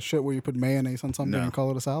the shit where you put mayonnaise on something No. and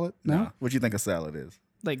call it a salad. No, What you think a salad is?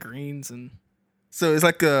 Like greens and So it's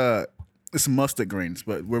like it's mustard greens,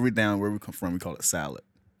 but where we come from, we call it salad.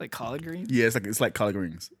 like collard greens. Yeah, it's like collard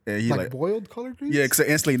greens. And he like boiled collard greens. yeah, because I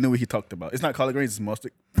instantly knew what he talked about. It's not collard greens, it's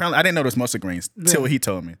mustard. Apparently, I didn't know there's mustard greens till he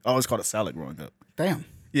told me. I always called it salad growing up. Damn.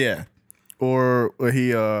 Yeah, or he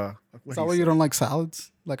Is that why you don't like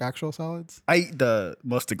salads? Like actual salads? I eat the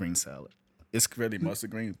mustard green salad. It's really mustard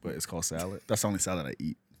green, but it's called salad. That's the only salad I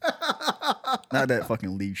eat. Not that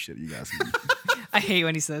fucking leaf shit you guys eat. I hate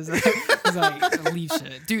when he says that. He's like, leave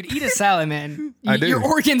shit. Dude, eat a salad, man. I do. Your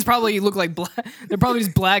organs probably look like black. They're probably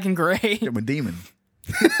just black and gray. I'm a demon.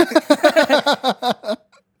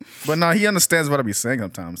 But no, he understands what I be saying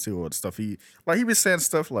sometimes too, or the stuff he be saying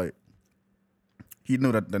stuff like he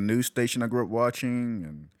knew that the news station I grew up watching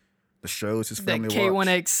and the shows his That family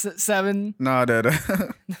watched. K1X7, Nah,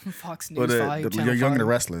 that Fox or News 5, the Channel Young and the 5.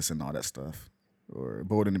 Restless and all that stuff, or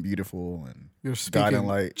Bold and the Beautiful and You're Guiding speaking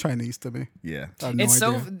Light. Chinese to me. Yeah, I have no It's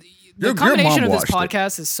so idea. the Your combination mom of this watched it.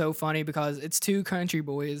 podcast is so funny because it's two country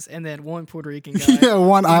boys and then one Puerto Rican guy. Yeah,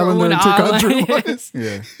 one islander One and two island. country boys.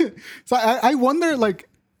 yeah. So I wonder, like,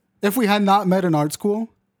 if we had not met in art school,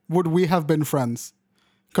 would we have been friends?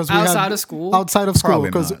 Because Outside of school? outside of school, Probably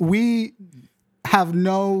because not. we have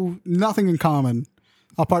nothing in common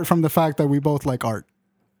apart from the fact that we both like art.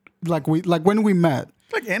 Like when we met,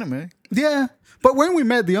 Like anime. yeah. But when we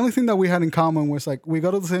met, the only thing that we had in common was like we go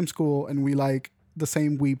to the same school and we like the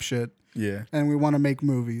same weep shit, Yeah. and we want to make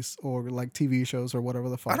movies or like TV shows or whatever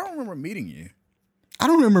the fuck. I don't remember meeting you. I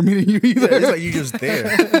don't remember meeting you either. Yeah, it's like you just there.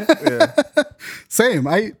 Yeah. Same.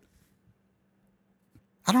 I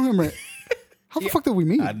don't remember. How the fuck did we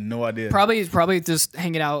meet? I had no idea. Probably just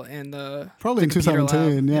hanging out in the Probably in computer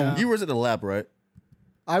 2017. lab. Yeah. You was at the lab, right?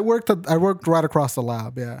 I worked right across the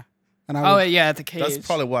lab. Yeah, and I Oh would, yeah, at the cage. That's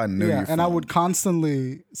probably why I knew you. and I from. would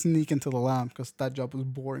constantly sneak into the lab because that job was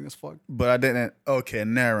boring as fuck. But I didn't. Okay,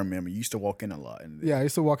 now I remember. You used to walk in a lot. And Yeah, I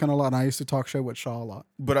used to walk in a lot, and I used to talk shit with Shaw a lot.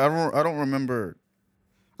 But I don't remember.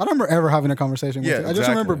 I don't remember ever having a conversation with Yeah, you. I just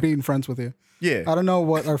remember exactly. being friends with you. Yeah. I don't know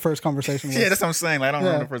what our first conversation was. Yeah, that's what I'm saying. Like, I don't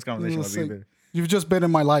remember Yeah. the first conversation was Like, either. you've just been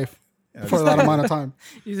in my life for that amount of time.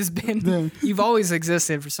 You just been. You've always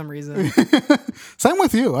existed for some reason. Same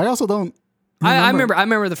with you. I also don't. I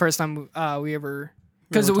remember the first time we ever,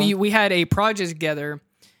 because we had a project together,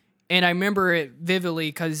 and I remember it vividly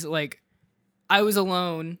because like I was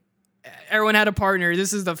alone. Everyone had a partner.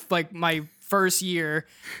 This is my first year.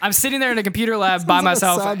 I'm sitting there in a computer lab by like a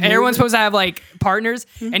myself. sad Everyone's movie. supposed to have like partners,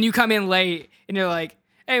 and you come in late, and you're like,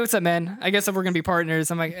 "Hey, what's up, man? I guess if we're gonna be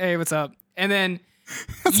partners." I'm like, "Hey, what's up?" And then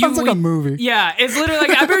Sounds like a movie. yeah, it's literally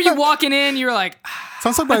like I remember you walking in. You were like,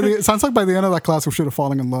 Sounds like by the end of that class we should have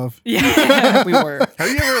fallen in love. "Yeah, we were." Have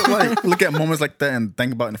you ever like look at moments like that and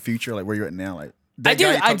think about in the future, like where you're at now? Like that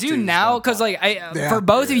guy you I talk do to is now gonna because pop. like for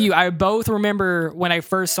both of you, I both remember when I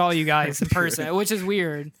first saw you guys in person, which is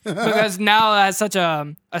weird because now I have such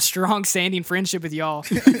a strong standing friendship with y'all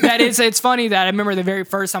that it's funny that I remember the very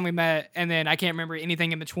first time we met and then I can't remember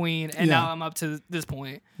anything in between and Yeah. now I'm up to this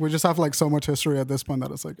point. We just have like so much history at this point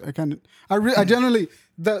that it's like I generally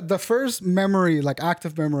the first memory, like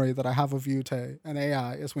active memory that I have of you, Tay, and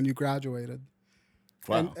AI is when you graduated.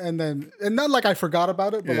 Wow. And not like I forgot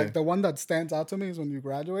about it, but Yeah. like the one that stands out to me is when you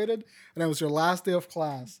graduated and it was your last day of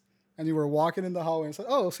class and you were walking in the hallway and said,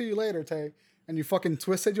 "Oh, see you later, Tay." And you fucking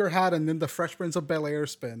twisted your hat and then the Fresh Prince of Bel-Air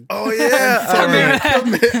spin. Oh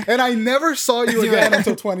yeah. And I never saw you again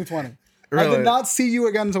until 2020. I Really? did not see you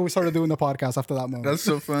again until we started doing the podcast after that moment. That's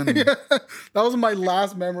so funny. That was my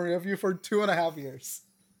last memory of you for 2.5 years.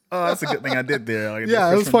 Oh, that's a good thing I did there. Like,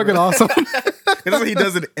 Yeah, it was fucking awesome. That's what he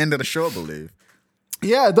does at the end of the show, I believe.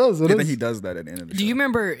 Yeah, it does. I think he does that at the end of the show. Do you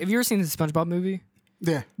remember? Have you ever seen the SpongeBob movie?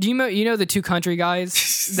 Yeah. Do you know the two country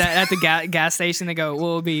guys that at the gas station they go,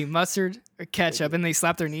 "Will it be mustard or ketchup?" and they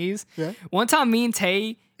slap their knees. Yeah. One time, me and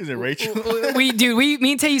Tay, Is it Rachel? me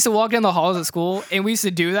and Tay used to walk down the halls at school, and we used to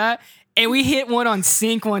do that. And we hit one on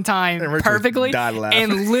sync one time And Rachel perfectly, died laughing.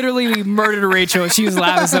 and literally we murdered Rachel. She was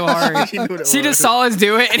laughing so hard. She knew what it She was. just saw us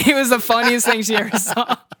do it, and it was the funniest thing she ever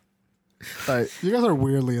saw. Like, You guys are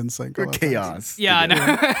weirdly in sync. we're all the time. chaos. Yeah, I know.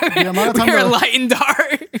 The amount of we time were that- light and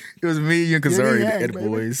dark. It was me, you, and Kazari, Yin and the Ed yang, baby.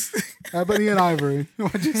 Boys. Ebony and Ivory.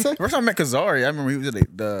 What'd you say? First time I met Kazari, I remember he was at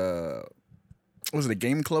the what was it, a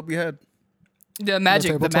game club we had? The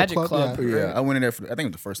Magic tabletop club, Club. yeah. Yeah, I went in there for, I think it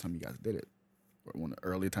was the first time you guys did it. Or one of the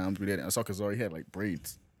early times we did it. I saw Kazari, he had like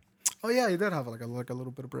braids. Oh yeah, he did have like a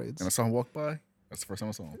little bit of braids. And I saw him walk by. That's the first time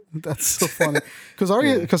I saw him. That's so funny. Because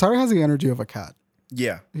Ari has the energy of a cat.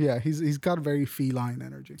 Yeah. Yeah, he's got very feline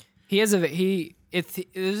energy. He has if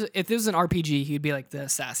it was an RPG, he'd be like the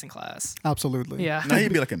assassin class. Absolutely. Yeah. No,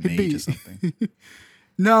 he'd be like a mage be- or something.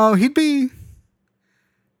 No, he'd be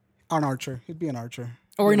an archer. He'd be an archer.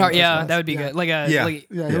 Or Yeah, yeah, that would be yeah. good. Like a Yeah. like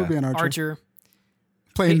Yeah, he would be an archer. archer.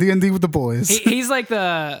 Playing D&D with the boys. He's like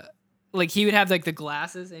he would have like the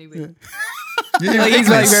glasses and he would, Yeah, like, he's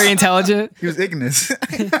like very intelligent. He was Ignis.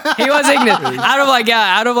 He was Ignis.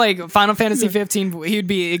 out of like Final Fantasy 15, he'd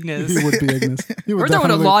be Ignis. He would be Ignis. He We're would throwing a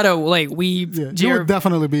definitely, lot of like weeb. yeah, he would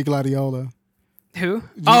definitely be Gladiola. Who?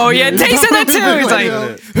 Oh yeah, you Tay said that too. He's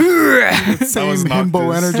like, Same was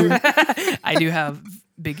himbo Noctis. energy. I do have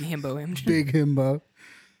big himbo energy. Big himbo.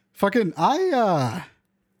 Fucking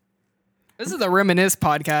This is the Reminisce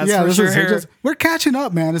podcast yeah, for this sure. is we're catching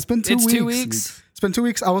up, man. It's been 2 weeks. It's 2 weeks. It's been 2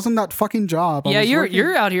 weeks. I was in that fucking job. I Yeah, was working-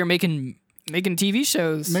 you're out here making TV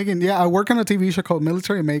shows. I work on a TV show called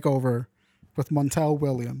Military Makeover with Montel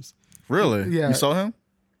Williams. Really? Yeah. You saw him?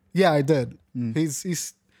 Yeah, I did. Hmm. He's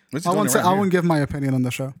What's he I doing won't say around I here? won't give my opinion on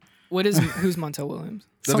the show. Who's Montel Williams?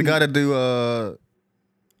 That's the guy that do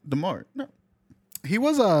the Mart. No. He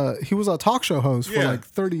was a talk show host for Yeah. like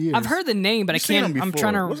 30 years. I've heard the name, but I You've seen him can't. I'm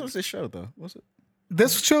before. trying to. What's this show though? What's it?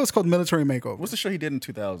 this show is called Military Makeover. What's the show he did in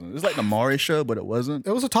 2000? It was like the Maury show, but it wasn't.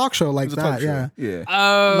 It was a talk show like It was a that, talk yeah. show. Yeah.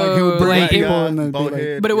 Oh, Like he would bring like, people Yeah, and then be bald like,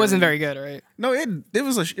 head, but it yeah. wasn't very good, right? No, it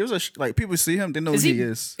was like people see him, they know Is who he? he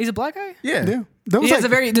is. He's a black guy. Yeah. yeah. That was He has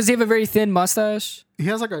like, Does he have a very thin mustache? he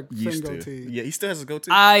has like a thin Used to. goatee. Yeah, he still has a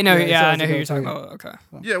goatee. I know. Yeah, he Yeah, I has know a who you're talking goatee. about. Okay.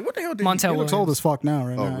 Yeah, what the hell did Montel He looks old as fuck now,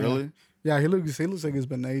 right Oh, now. really? Yeah, he looks like he's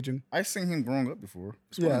been aging. I seen him growing up before.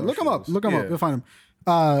 It's one Yeah, of look those him up. shows. Look him up. Yeah. You'll find him.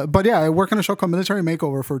 But yeah, I work on a show called Military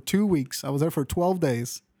Makeover for 2 weeks. I was there for 12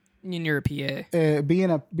 days. And you're a PA.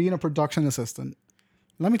 Being a production assistant.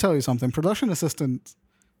 Let me tell you something. Production assistants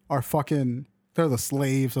are they're the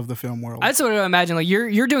slaves of the film world. I sort of imagine like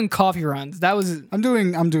you're doing coffee runs. That was I'm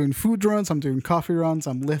doing food runs. I'm doing coffee runs.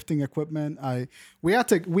 I'm lifting equipment.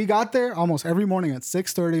 We got there almost every morning at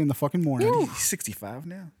 6:30 in the fucking morning. He's 65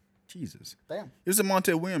 now. Jesus. Damn. It was a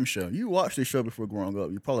Montel Williams show. You watched this show before growing up.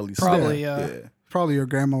 You probably Probably, saw it. yeah. Yeah. Probably your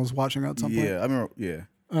grandma was watching at some point. Yeah, I remember. Yeah.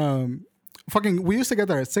 We used to get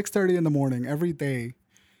there at 6:30 in the morning every day,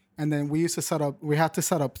 and then we had to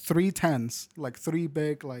set up 3 tents, like 3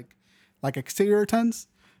 big like exterior tents,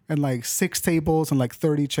 and like 6 tables and like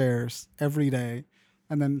 30 chairs every day,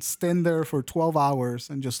 and then stand there for 12 hours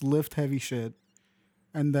and just lift heavy shit.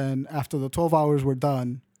 And then after the 12 hours were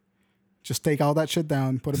done, just take all that shit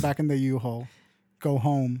down, put it back in the U-Haul, go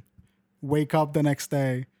home, wake up the next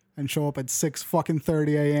day, and show up at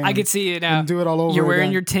 6:30 a.m. I could see it now. And do it all over. You're wearing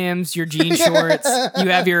again. your Timbs, your jean shorts. You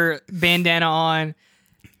have your bandana on,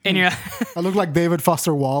 and you're. I look like David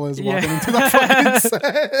Foster Wallace walking Yeah. into that fucking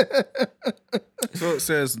set. So it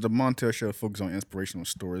says the Montel show focuses on inspirational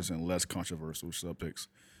stories and less controversial subjects.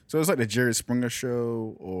 So it's like the Jerry Springer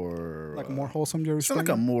show, or Like more wholesome Jerry It's like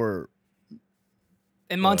Springer. a more,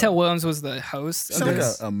 And Montel Williams was the host. it's Of like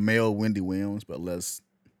this. a male Wendy Williams, but less.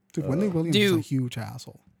 Dude, Wendy Williams is a Dude. huge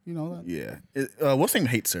asshole. You know that? Yeah. What's his name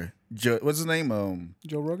hates her? What's his name?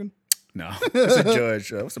 Joe Rogan? No, it's a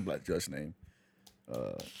judge. What's the black judge name?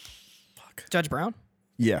 Judge Brown.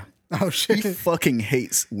 Yeah. Oh, He shit. fucking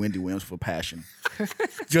hates Wendy Williams for passion.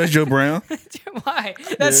 Judge Joe Brown. Why?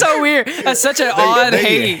 That's so weird. That's such an odd They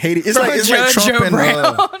hate. hate it. It's from like Judge Trump Joe and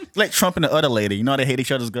Brown. like Trump and the other lady. You know how they hate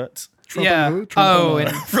each other's guts. Trump Yeah. and who? Trump Oh, and,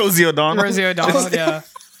 and Rosie O'Donnell. Rosie O'Donnell. Yeah.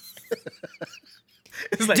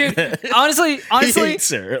 It's like Dude, that. honestly, He honestly, hates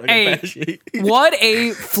her. Like hey, a passion. what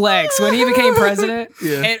a flex when he became president.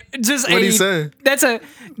 Yeah. And just What'd he say? That's a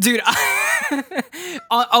dude.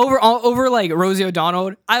 over like Rosie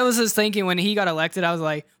O'Donnell. I was just thinking when he got elected, I was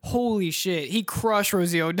like, holy shit, he crushed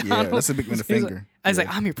Rosie O'Donnell. Yeah, that's a big middle He was finger. like- I was Yeah.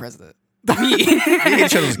 like, I'm your president. Me,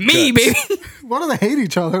 each other's me, guts. baby. why do they hate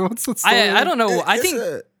each other? What's the story? I don't know. I It's think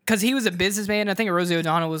a- because he was a businessman. I think Rosie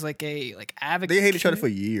O'Donnell was like a advocate. They hate each other for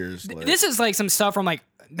years. Like, This is like some stuff from like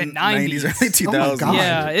the 90s, 90s. early 2000s. God.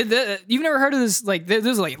 Yeah, you've never heard of this? Like, this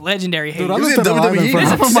is like legendary hate. Dude, I was looked in at Ivan WWE. for This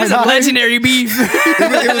half of my This is life. legendary beef.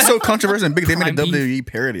 it was so controversial and big. They made a Prime beef. WWE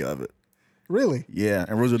parody of it. Really? Yeah,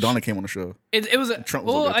 and Rosie O'Donnell came on the show. It was. Trump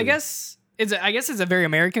was Well, okay, I too. guess it's a very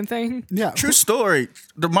American thing. Yeah. True story.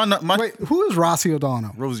 My Wait, who is Rosie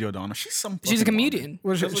O'Donnell? Rosie O'Donnell. She's some. She's a fucking comedian.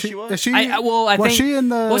 Was That's what she was? Is she? I was think. she in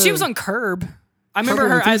the? Well, she was on Curb. I remember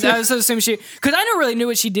Curb her. I Enthusiasm? was assuming she, because I never really knew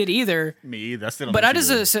what she did either. woman. Me, that's still. But I just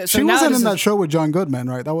so She now wasn't this in that is- show with John Goodman,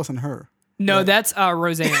 right? That wasn't her. No, that's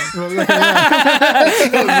Roseanne.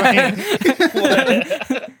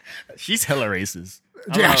 She's hella racist.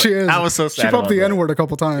 Yeah, she is. I was so sad. She popped about the that. N word a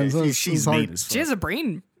couple times. Yeah, That was- she's it was hard. mean as fuck. She has a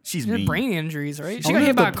brain. She's She had mean. brain injuries, right? She I got wonder hit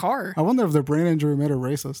if by a the- car. I wonder if their brain injury made her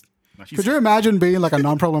racist. No, she's- Could you imagine being like a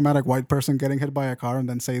non-problematic white person getting hit by a car and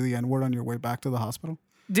then say the N word on your way back to the hospital?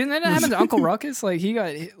 Didn't that happen to Uncle Ruckus? Like he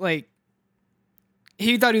got like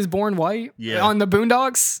he thought he was born white. Yeah. On the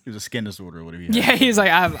Boondocks. It was a skin disorder or whatever. Yeah, he's like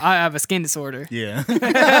I have a skin disorder. Yeah. What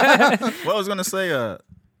I was gonna say.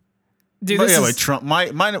 Dude, But this anyway, is Trump.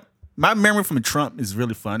 My memory from Trump is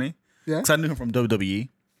really funny. Yeah, Because I knew him from WWE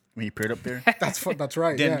when he appeared up there. that's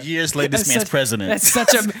right. Then Yeah. years later, this That's man's such- president.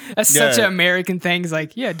 that's such Yeah. an American thing. It's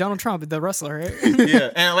like, yeah, Donald Trump, the wrestler, right? Yeah,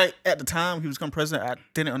 and like at the time he was becoming president, I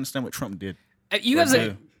didn't understand what Trump did. You guys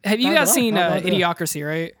Right. have you Not guys at all. seen Not at all. Idiocracy,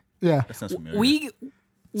 right? Yeah. That sounds familiar. a great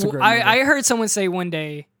movie. I heard someone say one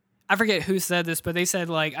day, I forget who said this, but they said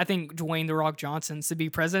like I think Dwayne the Rock Johnson to be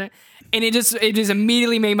president, and it just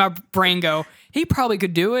immediately made my brain go, he probably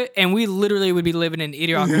could do it, and we literally would be living in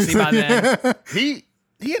Idiocracy by then.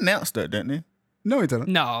 he announced that, didn't he? No, he didn't.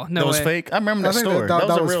 No That was way. fake. I remember I that think story. that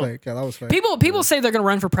was a was real. fake. Yeah, that was fake. People say they're gonna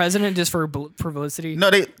run for president just for publicity. No,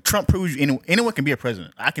 Trump proves anyone can be a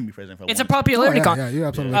president. I can be president if I It's a want to. Oh, popularity yeah, con. yeah, you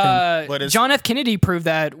absolutely can. But it's- John F. Kennedy proved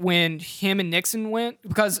that when him and Nixon went,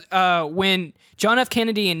 because when John F.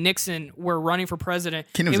 Kennedy and Nixon were running for president,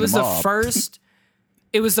 Kennedy it was was in the the mob. first.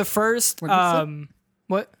 It was the first. What'd you say?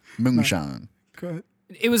 What? Moonshine. Go ahead.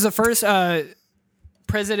 It was the first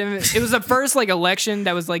president. It was the first like election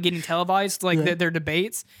that was like getting televised, like Yeah. their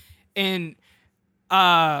debates, and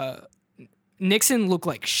Nixon looked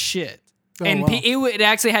like shit. Oh, And wow. it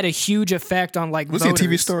actually had a huge effect on like Was he a TV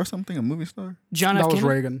voters. star or something? A movie star? John F. That was Kennedy?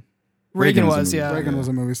 Reagan. Reagan Reagan was a was, movie yeah. star. Reagan was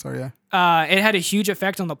a movie star. Yeah. It had a huge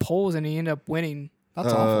effect on the polls, and he ended up winning.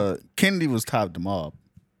 That's awful. Kennedy was top of the mob.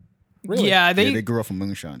 Really? Yeah, They grew up from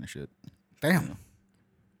moonshine and shit. Damn.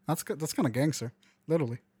 That's good. That's kind of gangster.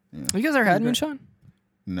 Literally. You guys ever had moonshine?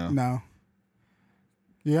 No. No.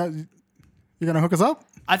 Yeah. You gonna hook us up?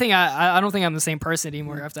 I think I don't think I'm the same person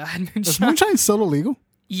anymore after I had Is moonshine. moonshine still illegal?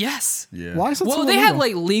 Yes. Yeah. Why is it Well, still they illegal? have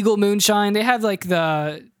like legal moonshine. They have like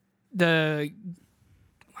the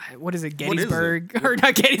what is it, What is it? Gettysburg or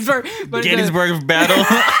not Gettysburg, but Gettysburg battle.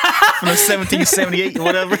 from the 1778 or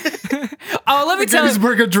whatever. Oh, let me tell you.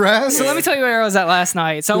 Gettysburg Address. So let me tell you where I was at last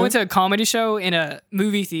night. So I went to a comedy show in a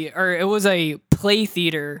movie theater, or it was a play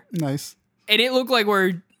theater, Nice. and it looked like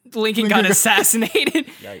where Lincoln got assassinated.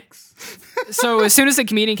 Yikes. So as soon as the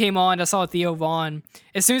comedian came on, I saw Theo Vaughn.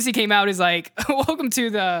 As soon as he came out, he's like, "Welcome to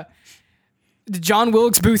the John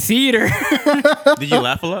Wilkes Booth Theater." Did you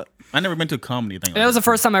laugh a lot? I never been to a comedy thing. That was the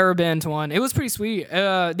first time I ever been to one. It was pretty sweet.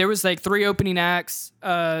 There was like 3 opening acts.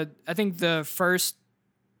 I think the first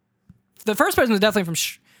person was definitely from.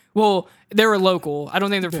 Well, they were local. I don't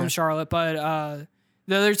think they're from Charlotte, but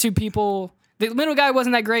the other 2 people. The middle guy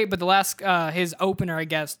wasn't that great, but the last his opener, I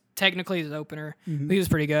guess, technically his opener, he was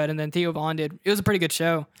pretty good. And then Theo Vaughn did. It was a pretty good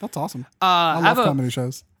show. That's awesome. I love comedy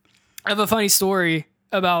shows. I have a funny story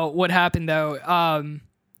about what happened though.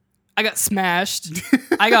 I got smashed.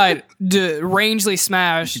 I got derangedly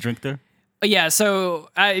smashed. Did you drink there? Yeah, so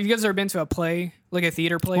have you guys ever been to a play, like a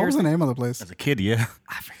theater play? What or was the something? name of the place? As a kid, yeah.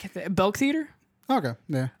 I forget the Belk Theater. Okay,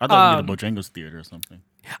 yeah. I thought it was the Bojangles Theater or something.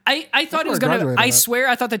 I thought it was where I gonna. graduated I at. swear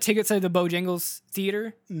I thought the ticket said the Bojangles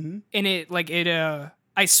Theater, and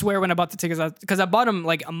I swear when I bought the tickets because I bought them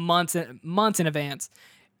like months in advance.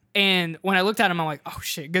 And when I looked at them, I'm like, oh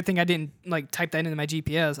shit, good thing I didn't like type that into my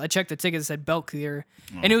GPS. I checked the ticket, it said Belk Theater,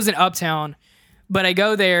 and it was in Uptown. But I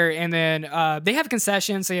go there, and then they have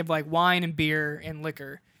concessions. So you have like wine and beer and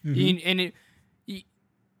liquor.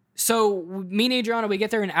 So me and Adriana, we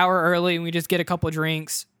get there an hour early, and we just get a couple of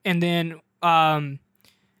drinks. And then about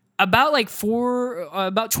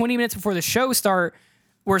 20 minutes before the show start,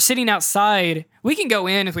 we're sitting outside. We can go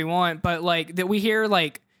in if we want, but like that we hear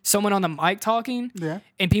like someone on the mic talking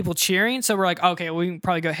and people cheering. So we're like, okay, well, we can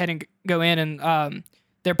probably go ahead and go in, and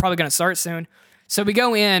they're probably going to start soon. So we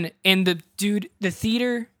go in, and the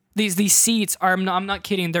theater, these seats are, I'm not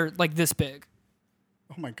kidding, they're like this big.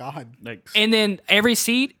 Oh my god. And then every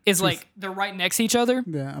seat is like, they're right next to each other.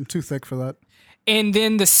 Yeah, I'm too thick for that. And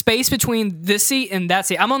then the space between this seat and that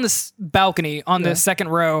seat, I'm on this balcony on the second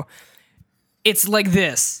row. It's like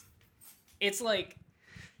this. It's like,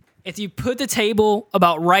 if you put the table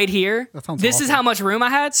about right here, this is how much room I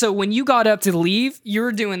had. So when you got up to leave, you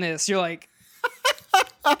were doing this. You're like,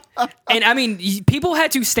 and I mean, people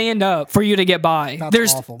had to stand up for you to get by.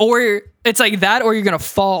 That's awful. Or it's like that, or you're gonna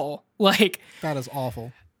fall. Like that is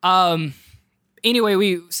awful. Anyway,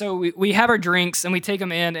 we have our drinks and we take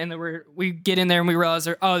them in, and then we get in there and we realize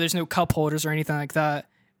there's no cup holders or anything like that,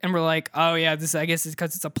 and we're like, oh yeah, I guess it's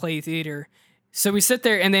because it's a play theater. So we sit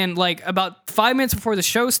there, and then like about 5 minutes before the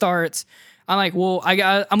show starts, I'm like, well, I'm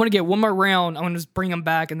gonna get one more round. I'm gonna just bring them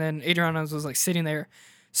back, and then Adriana was like sitting there.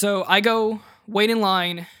 So I go wait in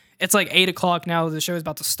line. It's like 8:00 now. The show is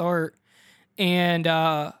about to start, and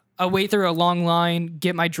I wait through a long line,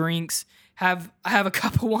 get my drinks. I have a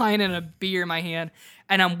cup of wine and a beer in my hand,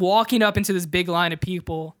 and I'm walking up into this big line of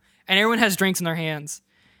people, and everyone has drinks in their hands,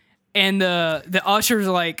 and the ushers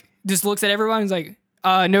like just looks at everyone and is like,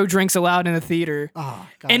 no drinks allowed in the theater. Oh,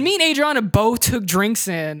 God. And me and Adriana both took drinks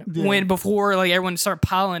in before like everyone started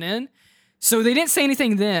piling in, so they didn't say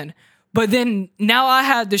anything then. But then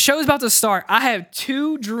now the show's about to start. I have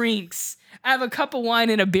 2 drinks. I have a cup of wine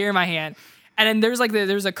and a beer in my hand, and then there's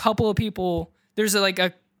a couple of people.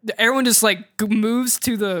 Everyone just like moves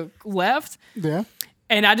to the left. Yeah.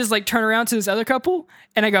 And I just like turn around to this other couple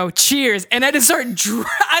and I go, cheers. And I just start,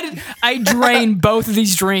 I drain both of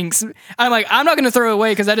these drinks. I'm like, I'm not going to throw it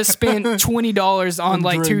away because I just spent $20 on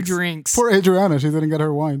like 2 drinks. Poor Adriana, she didn't get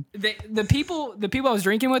her wine. The people I was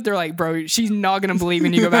drinking with, they're like, bro, she's not going to believe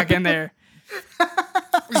when you go back in there.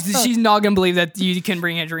 She's not going to believe that you can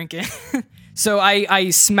bring a drink in. So I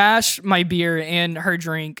smashed my beer and her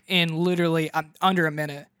drink in literally under a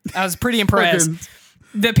minute. I was pretty impressed.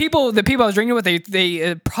 The people I was drinking with,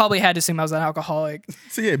 they probably had to assume I was an alcoholic.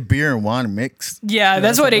 So yeah, beer and wine mixed. Yeah,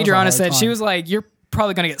 that's what Adriana said. time. She was like, "You're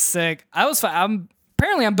probably gonna get sick." I was fine.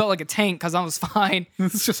 Apparently I'm built like a tank because I was fine.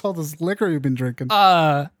 It's just all this liquor you've been drinking.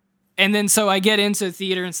 And then so I get into the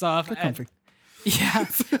theater and stuff. Comfy. Yeah,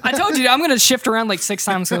 I told you I'm gonna shift around like 6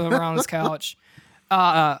 times around this couch.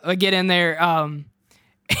 I get in there.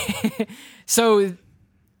 So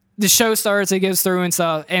the show starts, it goes through and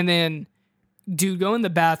stuff, and then dude, go in the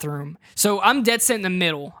bathroom. So I'm dead set in the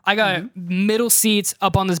middle. I got middle seats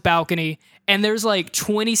up on this balcony, and there's like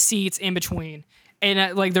 20 seats in between,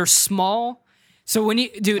 and like they're small. So when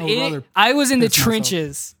I was in the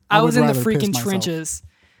trenches. I was in the freaking trenches,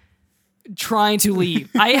 trying to leave.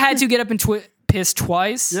 I had to get up and piss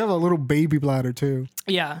twice. You have a little baby bladder too.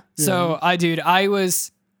 Yeah. So it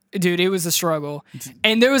was a struggle.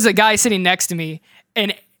 And there was a guy sitting next to me,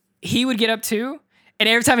 and he would get up too, And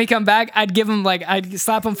every time he come back, I'd give him I'd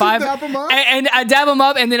slap him 5, dap him up? and I'd dab him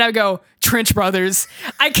up, and then I'd go, Trench Brothers.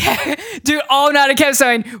 I kept, dude, all night I kept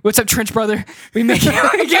saying, "What's up, Trench Brother? We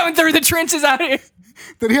going through the trenches out here."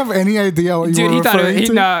 Did he have any idea what you Dude, were he thought it- referring he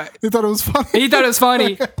to? not- He thought it was funny. He thought it was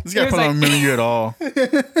funny. This guy put on a million you at all. I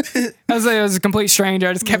was like, it was a complete stranger.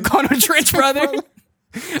 I just kept calling him Trench Brother.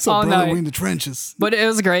 So all brother, night. we in the trenches. But it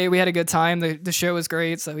was great. We had a good time. The show was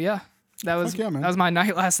great. So yeah, that was Fuck yeah, man. that was my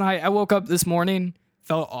night last night. I woke up this morning,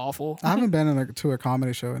 felt awful. I haven't been to a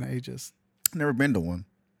comedy show in ages. Never been to one.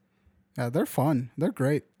 Yeah, they're fun. They're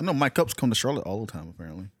great. I know Mike Epps come to Charlotte all the time.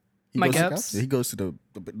 Apparently, Mike goes, Epps? Yeah, he goes to the.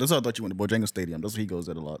 That's how I thought you went to Bojangles Stadium. That's what he goes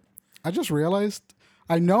at a lot. I just realized,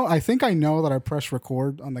 I think I know that I pressed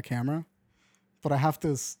record on the camera, but I have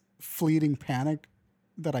this fleeting panic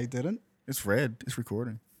that I didn't. It's red. It's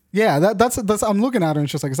recording. Yeah, that's I'm looking at it and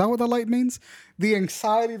it's just like, is that what the light means? The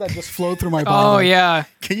anxiety that just flowed through my Oh body. yeah.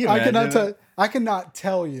 Can you I imagine? cannot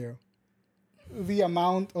tell you the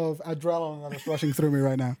amount of adrenaline that is rushing through me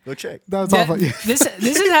right now. Go check. That's That- awful. Yeah. this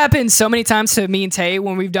has happened so many times to me and Tay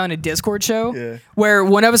when we've done a Discord show Yeah. where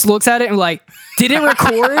one of us looks at it and like, did it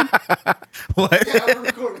record? What?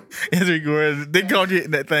 It's recording. They called you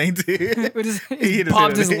in that thing too. We just He hit his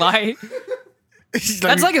popped head his on it. light. She's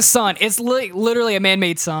That's like a sun. It's literally a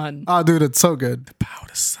man-made sun. Oh, dude, it's so good.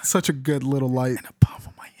 powder sun Such a good little light. in the palm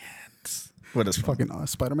of my hands. What is Fucking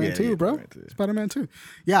Spider-Man Yeah, 2, yeah, bro. Spider-Man 2. Spider-Man 2.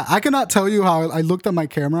 Yeah, I cannot tell you how I looked at my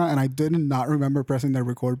camera and I did not remember pressing the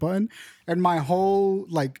record button. And my whole,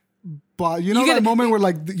 like, you know get- that moment where,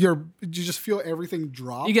 like, you just feel everything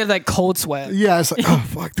drop? You get like cold sweat. Yeah, it's like, oh,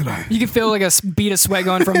 fuck, did I? You can feel like a bead of sweat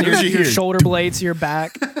going from your Here's your- shoulder blades to your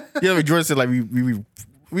back. Yeah, but Jordan said like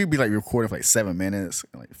we'd be like recording for like 7 minutes.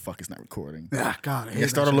 And like fuck, it's not recording. Yeah, God. I hate Yeah, that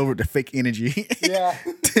start all shit. over with the fake energy. Yeah.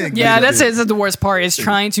 Yeah, that's the worst part is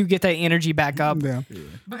trying to get that energy back up. Yeah.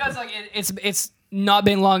 Because like it's not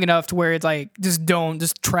been long enough to where it's like just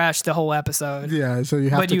trash the whole episode. Yeah, so you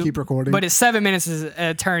have to keep recording. But it's 7 minutes is an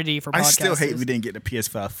eternity for podcasters. I still hate we didn't get the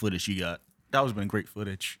PS5 footage you got. That was been great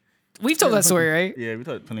footage. We've told that story, right? Yeah, we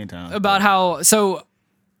talked plenty of times. About how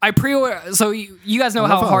I pre-order. So you guys know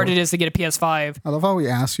how love how- hard it is to get a PS5. I love how we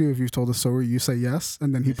ask you if you've told the story, you say yes,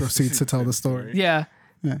 and then he proceeds to tell the story. Yeah.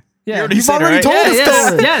 Yeah. Yeah. already You've said it, already right? told Yeah, the yes,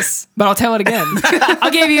 story. yes, but I'll tell it again.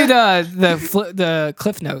 I'll give you the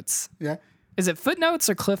cliff notes. Yeah. Is it footnotes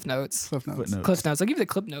or cliff notes? Cliff notes. Footnotes. Cliff notes. I'll give you the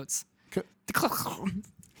clip notes. Cl- The cliff.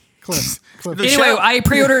 Cliff. Anyway, I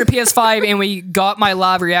pre-ordered a PS5 and we got my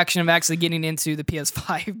live reaction of actually getting into the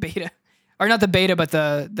PS5 beta, or not the beta, but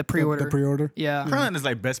the pre-order. The pre-order. Yeah. Apparently, there's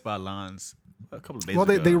like Best Buy lines a couple of days Well,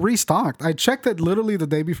 ago. they restocked. I checked it literally the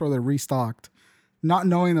day before they restocked, not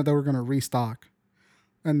knowing that they were going to restock.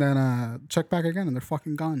 And then check back again, and they're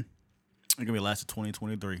fucking gone. It's gonna be last of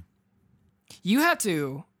 2023. You have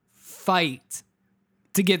to fight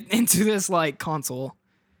to get into this like console.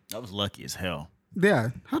 I was lucky as hell. Yeah.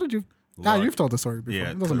 How did you? Luck. You've told the story before.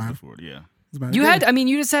 Yeah, it doesn't matter. before, yeah. Doesn't matter. You Yeah. had, I mean,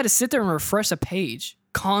 you just had to sit there and refresh a page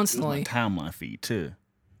My constantly. timeline feed too.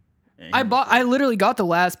 And I literally got the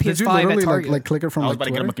last Did you PS5 at literally Target. like click it from I was like about to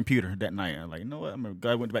get Twitter? on my computer that night. I was like, you know what?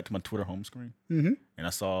 I went back to my Twitter home screen, and I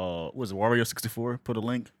saw what was it, Wario 64 put a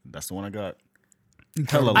link. That's the one I got.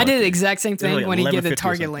 Hella I did the lucky. exact same thing like when he did the 11.50 or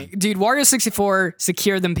Target something. link. Dude, Wario 64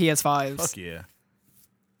 secured them PS5s. Fuck yeah.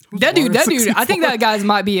 That dude, Wario I think that guy's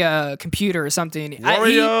might be a computer or something. He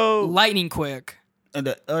Wario. lightning quick. And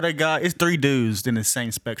the other guy, it's 3 dudes in the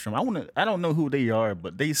same spectrum. I don't know who they are,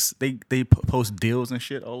 but they post deals and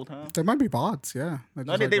shit all the time. They might be bots. Yeah.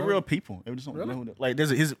 No, they real people. They just don't know who they, like.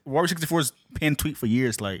 There's his Wario 64's pinned tweet for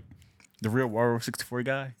years, like the real Wario 64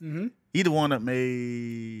 guy. Mm-hmm. He the one that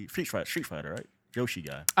made Street Fighter, right? Yoshi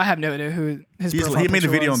guy. I have no idea who his profile He made a picture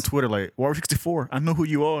video on was. Twitter like Wario 64. I know who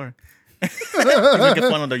you are. He's making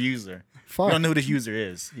fun of the user. Fuck. You don't know who this user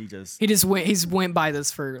is. He's went by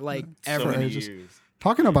this for like so ever. many ages. years.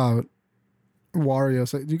 Talking about Wario.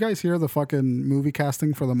 So, do you guys hear the fucking movie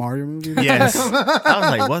casting for the Mario movie? Yes. I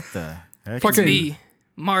was like, what the heck? Fucking Me,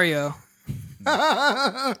 Mario.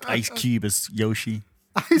 Ice Cube is Yoshi.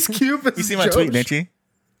 Ice Cube. Is You see my tweet, didn't you?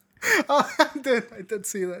 Oh, I did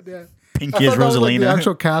see that. Yeah. Pinky I is thought that was like the Rosalina.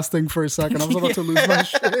 actual casting for a second. I was about to lose my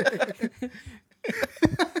shit.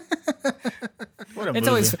 What a It's movie.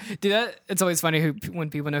 always dude. It's always funny when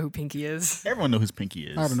people know who Pinky is. Everyone knows who Pinky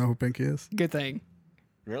is. I don't know who Pinky is. Good thing.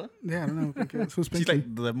 Really? Yeah, I don't know who Pinky is. Who's She's Pinky?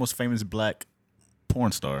 like the most famous black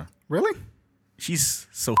porn star. Really? She's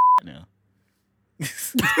so now.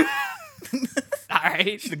 All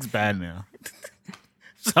right. She looks bad now.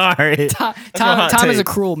 Sorry. Tom hot is a take.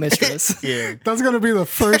 cruel mistress. Yeah. That's gonna be the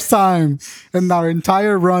first time in our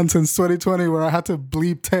entire run since 2020 where I had to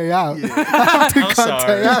bleep Tay out. I have to I'm cut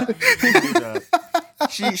Tay sorry. out.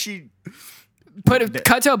 she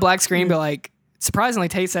cut to a black screen, but like surprisingly,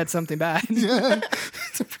 Tay said something bad. Yeah.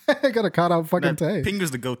 I gotta cut out fucking Tay. Pink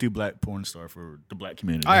is the go-to black porn star for the black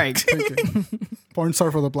community. All right, Porn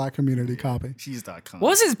star for the black community copy. She's the icon. what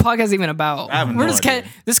was his podcast even about? I have no We're just idea.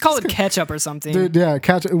 this call it ketchup or something. Dude, yeah,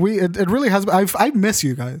 catch it really has. I miss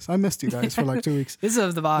you guys. I missed you guys for like 2 weeks. This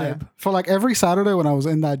is the Yeah. vibe. For like every Saturday when I was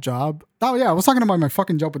in that job. Oh yeah, I was talking about my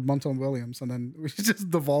fucking job with Montel Williams, and then we just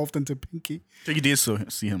devolved into Pinky. So you did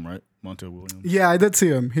see him, right? Montel Williams. Yeah, I did see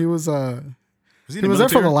him. He was Was he was there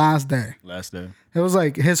for the last day. last day. It was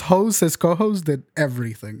like his co-host did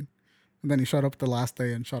everything, and then he showed up the last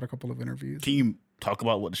day and shot a couple of interviews. Can you talk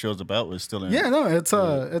about what the show's about? Was still in. Yeah, no, it's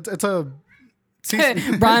a.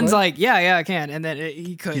 Brian's like, yeah, I can, and then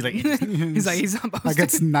he could. He's like- he's not I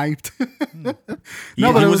get sniped. He,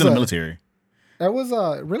 No, but he it was was in the a- military. It was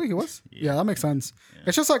really he was. Yeah, that makes sense.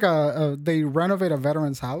 It's just like they renovate a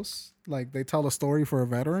veteran's house. Like they tell a story for a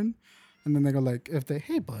veteran, and then they go like, if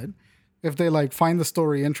they like find the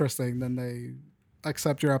story interesting, then they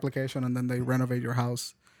accept your application, and then they renovate your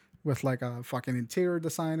house with like a fucking interior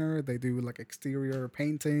designer. They do like exterior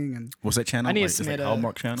painting, and What's that channel? I need to It's submit like a-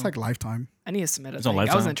 Hallmark channel. it's like Lifetime. I need to submit a It's on thing. I was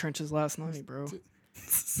in Lifetime? the trenches last night, bro.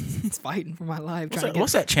 It's fighting for my life.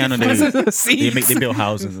 What's that channel? They build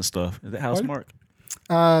houses and stuff. Is it Housemark?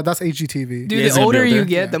 That's HGTV. Dude, Yeah, it's the gonna older be you up there.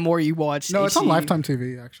 get, Yeah. the more you watch. No, it's on HG. Lifetime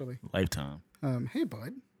TV actually. Lifetime. Hey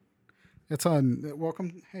bud, it's on.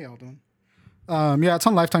 Welcome. Hey, y'all doing? Yeah, it's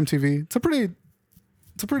on Lifetime TV. It's a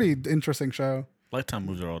pretty interesting show. Lifetime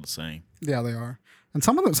movies are all the same. Yeah, they are, and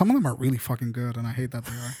some of them are really fucking good, and I hate that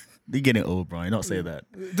they are. They getting old, Brian. Don't say that.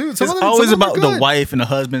 Dude, some It's of them, always some of them about are the good. wife and the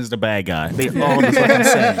husband's the bad guy. They all the fucking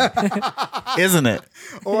same, isn't it?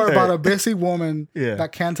 or about a busy woman Yeah.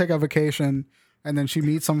 that can't take a vacation, and then she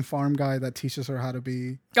meets some farm guy that teaches her how to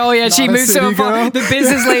be. Oh yeah, she Not a moves to city a farm. girl. The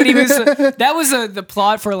business lady moves. That was the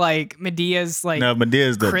plot for like Medea's like No, but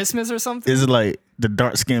there's the Christmas or something. is like the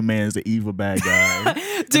dark skinned man is the evil bad guy.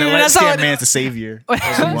 Dude, the light that's how. skinned man's the savior. of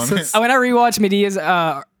the woman. When I rewatch Medea's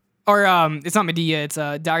it's not Medea, it's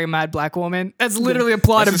Diary of a Mad Black Woman. That's literally a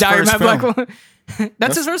plot That's of his Diary of a first Mad Black film. Woman.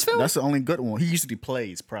 That's his first film. That's the only good one. He used to do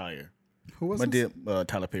plays prior. Who was But this? did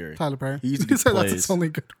Tyler Perry. Tyler Perry. He used to do said that's plays. its only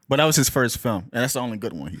good. But that was his first film, and that's the only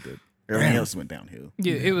good one he did. Everything else went downhill.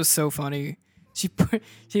 Dude, it was so funny. She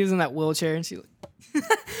was in that wheelchair and she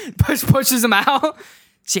like pushes him out.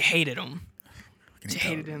 She hated him. She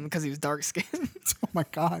hated him because he was dark skinned. Oh my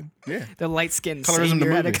god, Yeah. The light skinned Colorism in the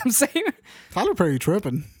savior had to movie. come save him. Tyler Perry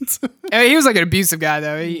tripping. I mean, he was like an abusive guy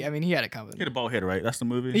though. He had it coming. He had a bald head, right? That's the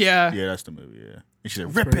movie? Yeah. Yeah, that's the movie, yeah. And she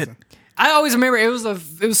said, rip crazy. it. I always remember it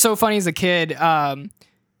was so funny as a kid.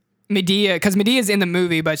 Medea, because Medea's in the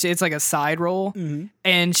movie, but it's like a side role,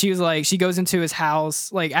 and she was like, she goes into his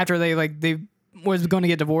house like after they was going to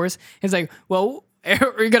get divorced. It's like, well,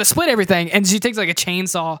 you're gonna split everything, and she takes like a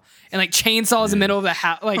chainsaw and like chainsaws the middle of the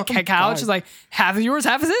couch. God. She's like, half is yours,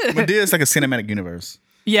 half is it. Medea's like a cinematic universe.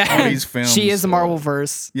 Yeah, all these films, she is the Marvel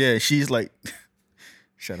verse. Yeah, she's like,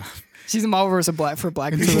 shut up. She's the Marvel verse of black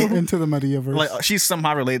people. into the Medea-verse. Like, she's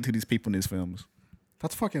somehow related to these people in these films.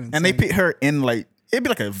 That's fucking insane. And they pick her in like, it'd be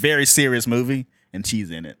like a very serious movie, and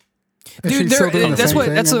she's in it. And Dude, she's still doing the that's same what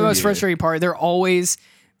thing that's the every most year. frustrating part. They're always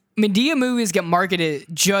Medea movies get marketed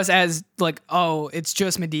just as like, oh, it's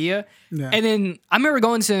just Medea. Yeah. And then I remember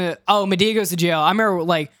going to Medea goes to jail. I remember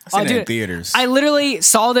like seen it in dude, theaters. I literally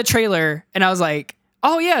saw the trailer and I was like,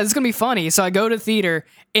 oh yeah, this is gonna be funny. So I go to theater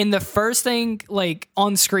and the first thing like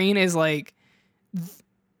on screen is like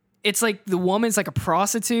it's like the woman's like a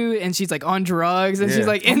prostitute and she's like on drugs and she's Yeah.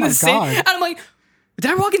 like in my the scene. God. And I'm like,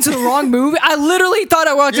 did I walk into the wrong movie? I literally thought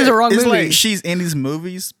I walked into the wrong it's movie. like she's in these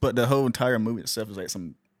movies, but the whole entire movie itself is like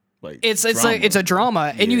some like It's drama. like it's a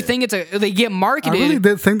drama, and you Yeah. think they get I marketed. really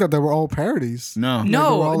did think that they were all parodies. No. they were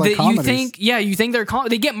all, No, like, you comedies. think they're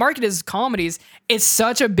they get marketed as comedies. It's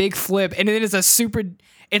such a big flip, and then it's a super.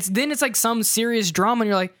 It's like some serious drama, and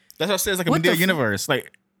you're like, That's what I said. It's like a What the Medea f- universe.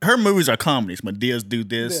 Like her movies are comedies. Medea's do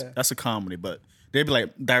this. Yeah. That's a comedy. But they'd be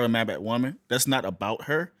like Diary of a Mad Black Woman. That's not about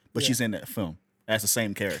her, but she's in that film as the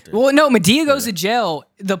same character. well, no, Medea goes to jail.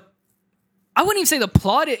 I wouldn't even say the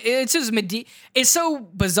plot. It's just Medea. It's so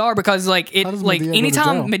bizarre because like it How does like Medea go to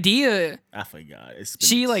anytime jail? Medea I forgot. It's been-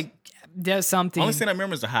 she like does something. Only thing I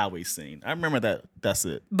remember is the highway scene. I remember that. That's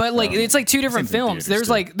it. But like it's like two different Same thing, films. dude. There's It's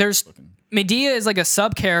like there's Medea is like a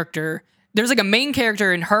sub character. There's like a main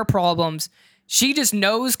character in her problems. She just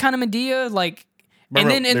knows kind of Medea like, But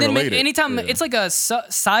and then they're related, anytime yeah. it's like a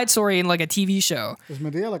side story in like a TV show. Is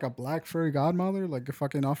Medea like a black furry godmother, like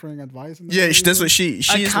fucking offering advice? In the Yeah, movie? that's what she's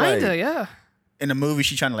Kinda, like yeah. in the movie.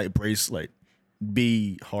 She's trying to like brace like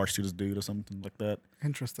be harsh to this dude or something like that.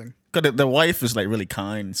 Interesting. Because the wife is like really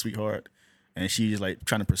kind and sweetheart, and she's like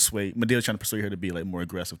trying to persuade her to be like more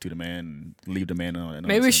aggressive to the man and leave the man on. And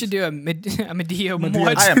Maybe we should do a Medea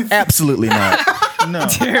watch. I am absolutely not. No,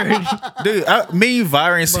 dude. Me and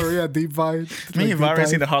Byron, Maria Deep Vibe. me and Byron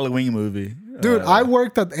seen the Halloween movie. Dude, I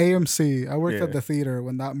worked at AMC. I worked Yeah. at the theater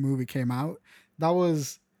when that movie came out. That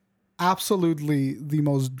was absolutely the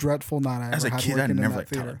most dreadful night I As ever a had kid, I working in never that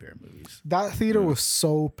liked Tyler theater. Perry movies. That theater was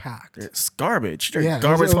so packed. It's garbage. Straight Yeah,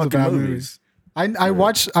 garbage it was a fucking bad movies. I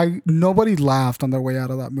watched. Nobody laughed on their way out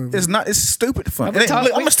of that movie. It's stupid fun. but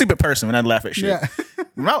Look, I'm a stupid person when I laugh at shit. Yeah.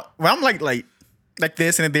 when I'm like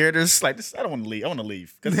this and there, there's like this. I don't want to leave. I want to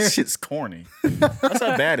leave because this shit's corny. That's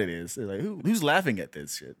how bad it is. It's like who's laughing at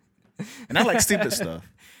this shit? And I like stupid stuff.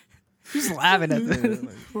 Who's laughing at this?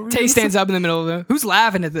 Tay stands up in the middle of it. Who's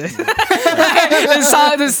laughing at this? Like,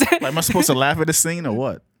 am I supposed to laugh at this scene or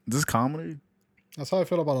what? Is this comedy? That's how I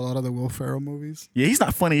feel about a lot of the Will Ferrell movies. Yeah, he's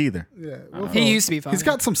not funny either. Yeah, Will He Ferrell- used to be funny. He's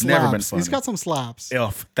got some Never been slaps. He's funny. got some slaps.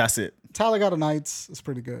 Elf. That's it. Talladega Nights is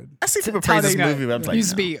pretty good. I see people praise this movie, but I'm like, used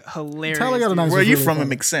to no. be hilarious. Talladega dude. Nights. Where was you really from? It funny.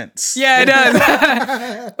 makes sense. Yeah, it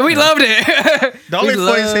does. We loved it. The only We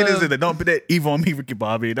funny thing is love- that don't put that evil on me, Ricky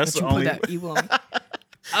Bobby. That's the You put only. that evil on me.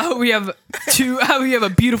 Oh, we have a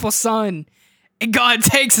beautiful son, and God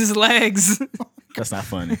takes his legs. That's not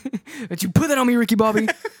funny. But you put that on me, Ricky Bobby.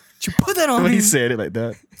 But you put that on When me. he said it like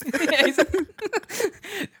that,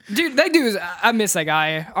 Dude, that dude is. I miss that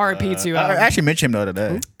guy. R.I.P. to. I actually mentioned him the other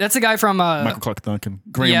day. That's the guy from. Michael Clark Duncan.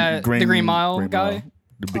 the Green Mile guy.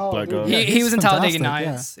 The big Oh, black dude, guy. yeah. He was in He's Talladega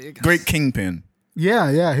fantastic, Nights. Great kingpin.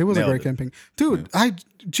 Yeah, he was a Nailed great it. camping dude.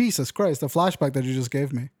 Jesus Christ, the flashback that you just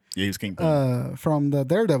gave me Yeah, he was kingpin. from the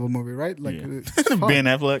Daredevil movie, right? Like, Yeah. it's fuck. Ben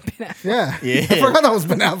Affleck. Yeah, Yeah. I forgot that was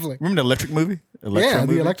Ben Affleck. Remember the Electric movie? Yeah,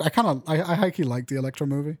 movie? the Electra. I high-key like the Electra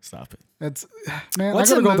movie. Stop it. It's man,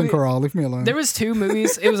 What's I got a the Golden movie? Corral. Leave me alone. There was two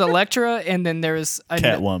movies. It was Elektra, and then there was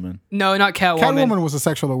Catwoman. No, not Catwoman. Catwoman was a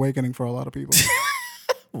sexual awakening for a lot of people.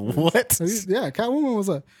 What? Yeah, Catwoman was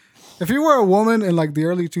a. If you were a woman in like the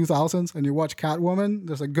early 2000s and you watch Catwoman,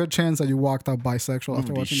 there's a good chance that you walked out bisexual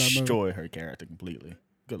after watching that movie. Destroy her character completely.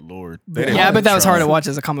 Good lord. Yeah, but that was hard to watch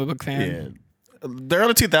as a comic book fan. Yeah. The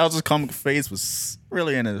early 2000s comic phase was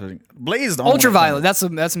really interesting. Blaze is the only Ultraviolet. That's the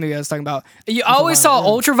movie I was talking about. I always saw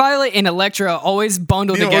Ultraviolet and Elektra always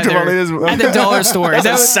bundled You know together Ultraviolet is- at the dollar store. That's That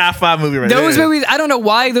a was- sci-fi movie right those there. movies, I don't know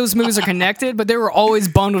why those movies are connected, but they were always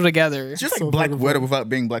bundled together. It's just like So Black fucking Widow without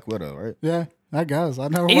being Black Widow, right? Yeah, I guess I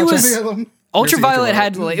never It watched was- any of them. Ultraviolet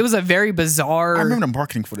had like, it was a very bizarre. I remember the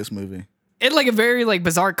marketing for this movie. It had like a very like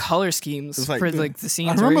bizarre color schemes was like- for like the scenes.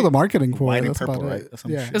 I remember right? the marketing for White it. and That's purple, about right? it. Or some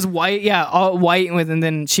Yeah, It was white, yeah, all white with, and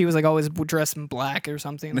then she was like always dressed in black or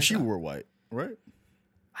something. And like she that. wore white, right?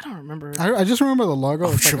 I don't remember. I just remember the logo.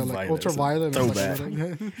 It's like Ultraviolet. ultraviolet. It's like a Throwback.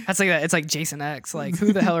 little- That's like that. It's like Jason X. Like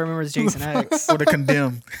who the hell remembers Jason X? Or the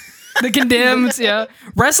Condemned. The Condemned, yeah.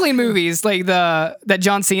 Wrestling movies like that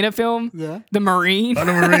John Cena film, Yeah. The Marine. The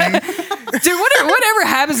Marine. Dude, whatever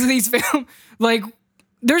happens to these films, like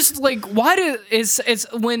there's like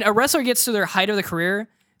it's when a wrestler gets to their height of the career,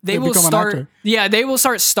 they will become an start. actor. Yeah, they will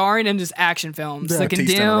start starring in just action films. Yeah. The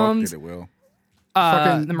Batista and The Rock Condemned, did it well.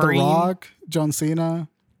 Fucking The Marine. Rock, John Cena.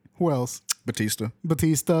 Who else? Batista.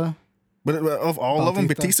 Batista. But of all of them,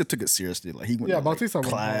 Bautista. Batista took it seriously. Like he went Yeah, to like, Bautista went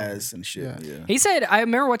class and shit. Yeah. Yeah. He said, I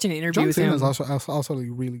remember watching an interview John with Cena him. is also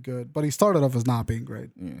really good, but he started off as not being great.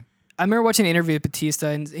 I remember watching an interview with Batista,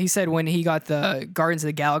 and he said when he got the Guardians of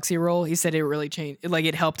the Galaxy role, he said it really changed. Like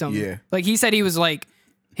it helped him. Yeah. Like he said he was like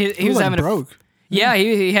he was like having broke. Yeah,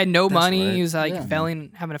 he had no money. right. He was like Yeah.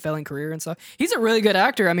 having a failing career and stuff. He's a really good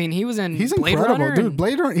actor. I mean, he was in He's Blade incredible, Runner dude. and-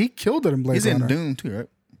 Blade Runner, he killed it in Blade He's Runner. in Doom too, right?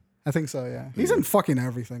 I think so. Yeah, he's in fucking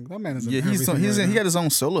everything. That man is in Yeah, everything. he's right in. He now. had his own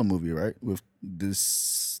solo movie, right? With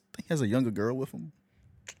this, I think he has a younger girl with him.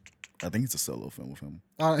 I think it's a solo film with him.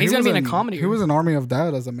 He's he gonna was be in a comedy. He was in Army of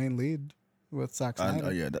Dead as the main lead with Zack I,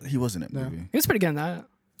 Snyder. yeah, he was in that Yeah. movie. He was pretty good in that.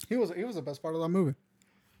 He was the best part of that movie.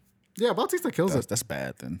 Yeah, Bautista kills it. That's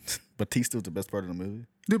bad then. Batista was the best part of the movie.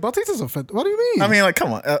 Dude, Bautista's a fit. What do you mean? I mean, like,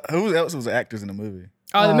 come on. Who else was actors in the movie?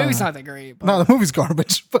 Oh, the movie's not that great. But no, the movie's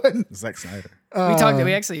garbage. But Zack Snyder. we talked.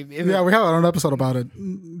 We actually, yeah, we have an episode about it.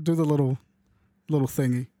 Do the little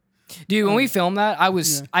thingy. dude. When we filmed that, I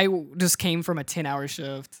just came from a 10-hour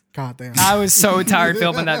shift. God damn. I was so tired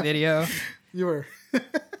filming that video You were.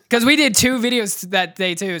 because we did 2 videos that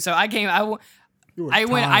day too. So I came. You were I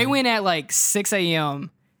tired. went at like 6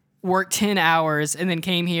 a.m. Worked 10 hours and then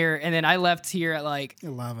came here and then I left here at like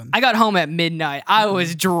 11. I got home at midnight. I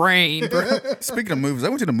was drained, bro. Speaking of movies, I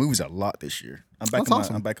went to the movies a lot this year. I'm back. That's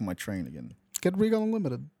awesome. I'm back on my train again. Get Regal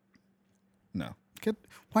Unlimited. No,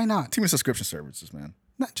 Why not? Too many subscription services, man.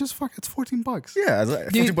 Not just fuck. It's $14. Yeah, it's like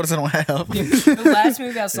Dude. $14 I don't have. The last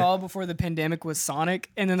movie I saw before the pandemic was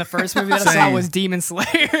Sonic, and then the first movie that I saw Same. was Demon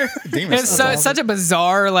Slayer. Demon It's Slayer. such a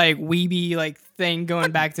bizarre, like weeby, like thing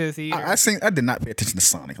going back to the theater. I did not pay attention to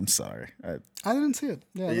Sonic. I'm sorry. I didn't see it.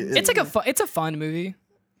 Yeah, It's like it's a fun movie.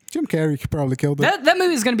 Jim Carrey probably killed it. That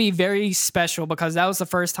movie is gonna be very special because that was the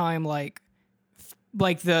first time like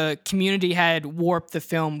the community had warped the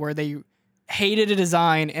film where they hated a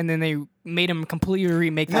design and then they made him completely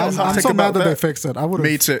remake that. I'm design. so Think mad about that they that. fixed it. I would have.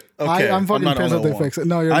 Me too. Okay. I'm fucking not pissed the that they only one. fixed it.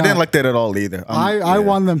 No, you're I not. didn't like that at all either. I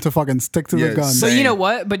want them to fucking stick to the Yeah, gun. same. But you know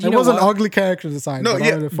what? But you It know was an what? ugly character design. No, but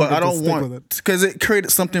yeah, wanted to but fucking I don't stick with want it. because it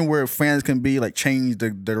created something where fans can be like change the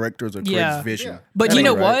directors or create Yeah. vision. Yeah. But That you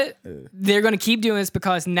know ain't right. what? They're gonna keep doing this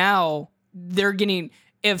because now they're getting.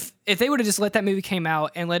 If they would have just let that movie came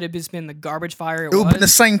out and let it just been the garbage fire It would have been the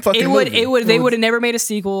same fucking movie. they would have never made a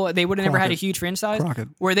sequel. They would have never had a Crockett. huge franchise. Crockett.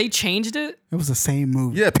 Where they changed it. It was the same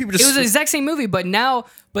movie. Yeah, people just It was the exact same movie, but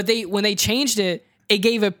when they changed it, it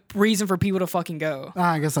gave a reason for people to fucking go.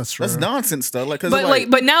 I guess that's true. that's nonsense stuff. Like, cause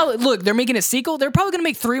But now look, they're making a sequel. They're probably gonna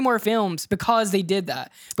make 3 more films because they did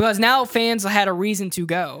that. Because now fans had a reason to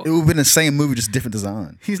go. it would have been the same movie, just different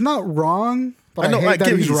design. He's not wrong, but I know, I I hate get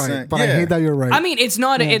that what he's you're right. saying. But I Yeah. hate that you're right. I mean, it's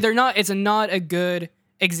not. It's not a good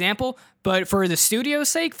example. But for the studio's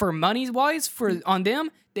sake, for money wise,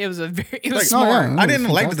 it was Like, smart. yeah. I didn't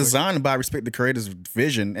like the Fantastic. design, but I respect the creator's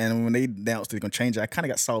vision. And when they announced they're gonna change it, I kind of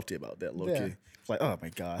got salty about that. Low Yeah. key, it's like, oh my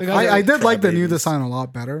god. Because I did like the new Crybabies. design a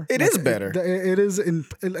lot better. It is better. It is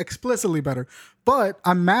explicitly better. But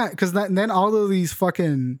I'm mad because then all of these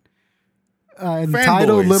fucking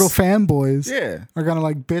entitled Fanboys. little fanboys Yeah. are gonna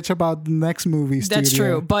like bitch about the next movie. That's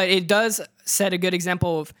studio. true, but it does set a good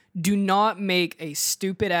example of do not make a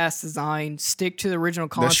stupid ass design. Stick to the original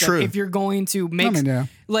concept true. if you're going to make yeah.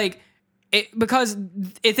 like it, because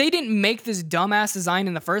if they didn't make this dumbass design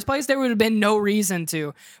in the first place, there would have been no reason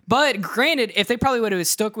to. But granted, if they probably would have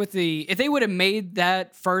stuck with if they would have made the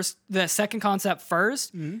second concept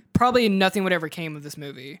 1st, probably nothing would ever came of this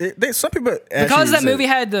movie. Some people Because that actually movie say-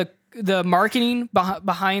 had the marketing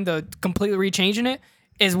behind the completely rechanging it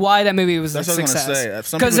is why that movie was That's a what I was gonna success. say.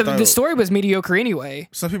 Some Because people the thought- story was mediocre anyway.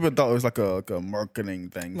 Some people thought it was like a marketing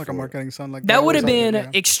thing. Like for a it. marketing sound like That would have was been like,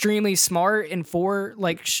 yeah. extremely smart and forward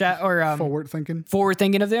thinking forward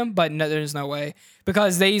thinking. of them, but no, there's no way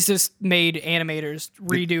because they just made animators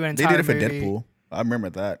redo an They entire did it for movie. Deadpool. I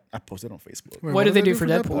remember that. I posted it on Facebook. Wait, What did they do for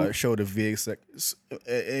Deadpool? Deadpool? Showed the VX.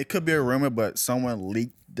 It could be a rumor, but someone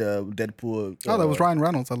leaked the Deadpool. Oh, that was Ryan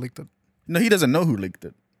Reynolds that leaked it. No, he doesn't know who leaked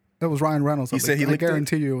it. That was Ryan Reynolds. That He said he leaked it. leaked I it?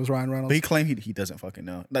 guarantee you it was Ryan Reynolds. But he claimed he doesn't fucking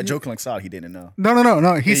know. Not joking aside, he didn't know.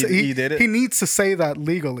 No. He He did it? He needs to say that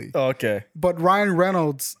legally. Oh, okay. But Ryan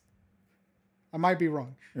Reynolds, I might be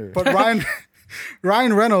wrong, but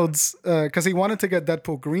Ryan Reynolds, because he wanted to get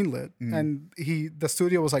Deadpool greenlit, Mm-hmm. and the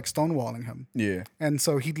studio was like stonewalling him, Yeah. and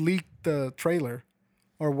so he leaked the trailer,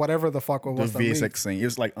 or whatever the fuck it The was. that leaked. VSX thing. It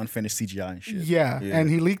was like unfinished CGI and shit. Yeah, and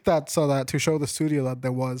he leaked that so that to show the studio that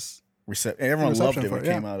there was. Everyone loved reception it for when it,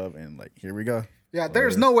 it came yeah. out of it. And like, here we go. Yeah,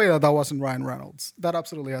 there's no way that wasn't Ryan Reynolds. That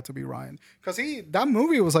absolutely had to be Ryan, because that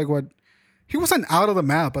movie was like what. He wasn't out of the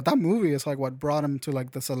map, but that movie is like what brought him to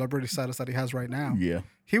like the celebrity status that he has right now. Yeah.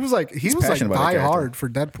 He was like passionate about that die character. hard for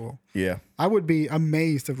Deadpool. Yeah. I would be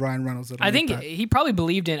amazed if Ryan Reynolds did. I think he probably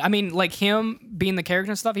believed in. I mean, like him being the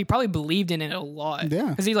character and stuff, he probably believed in it a lot. Yeah.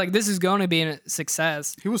 because he's like, this is going to be a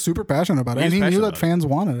success. he was super passionate about it, He and was he knew passionate that about it. fans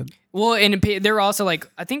wanted it. Well, and they were also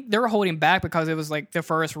like, I think they were holding back because it was like the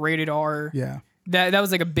first rated R. Yeah, That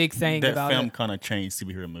was like a big thing That about film it. kind of changed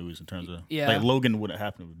superhero movies in terms of Yeah. like Logan wouldn't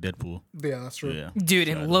happen with Deadpool. yeah, that's true. Yeah. Dude,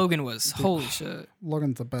 and Logan was holy shit.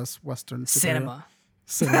 Logan's the best Western superhero. Cinema.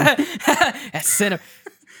 Cinema. At cinema.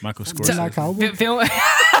 Michael Not Scorsese. Cowboy? Film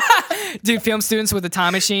Dude, film students with a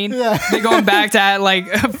time machine. Yeah. They're going back to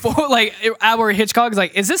Albert Hitchcock is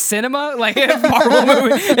like, is this cinema? Like a Marvel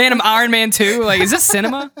movie. And Iron Man 2. Like, is this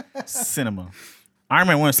cinema? Cinema. Iron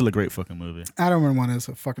Man 1 is still a great fucking movie. Iron Man 1 is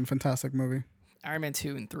a fucking fantastic movie. Iron Man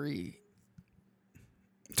 2 and 3.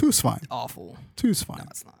 2's fine. Awful. 2's fine.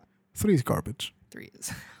 That's not. 3's garbage. 3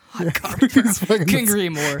 is Yeah, garbage. 3's fucking Couldn't agree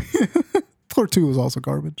more. Thor 2 is also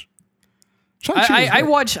garbage. Shang-Chi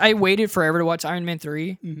is I waited forever to watch Iron Man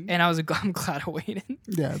 3, Mm-hmm. and I'm glad I waited.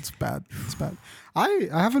 Yeah, it's bad. It's bad. I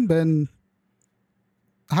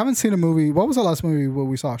haven't seen a movie. What was the last movie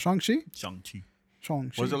we saw? Shang-Chi? Shang-Chi.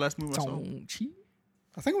 Shang-Chi. What was the last movie I saw? Shang-Chi?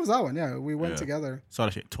 I think it was that one. Yeah, we went Yeah. together. Saw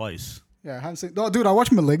that shit twice. Yeah, I haven't seen. Oh, dude, I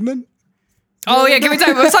watched Malignant. Oh yeah,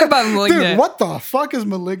 let's talk about Malignant. Dude, what the fuck is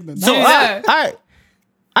Malignant? So Yeah.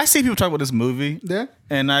 I see people talk about this movie, Yeah.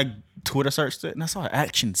 and I Twitter searched it, and I saw an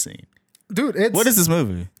action scene. dude, it's What is this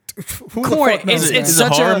movie? who the Corny. fuck knows, It's man? Is it a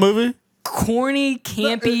such horror a- movie? corny,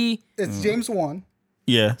 campy. It's James Wan.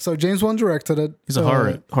 Yeah. So James Wan directed it. He's a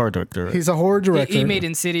horror director. Right? He's a horror director. He made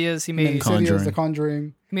Insidious. He made Insidious, Conjuring. The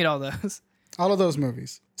Conjuring, he made all those. all of those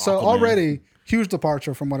movies. So Aquaman. already huge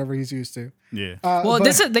departure from whatever he's used to. yeah. Well,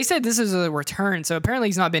 but they said this is a return, so apparently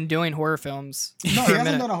he's not been doing horror films. no, he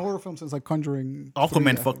hasn't done a horror film since like Conjuring. 3, I Aquaman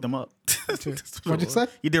think. fucked him up. What'd you What'd say?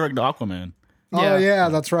 He directed Aquaman. Oh Yeah. yeah,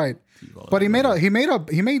 that's right. But he made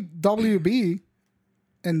WB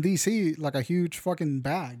in DC like a huge fucking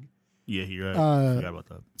bag. Yeah, you're right. I forgot about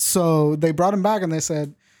that. So they brought him back and they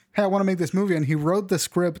said, "Hey, I want to make this movie." And he wrote the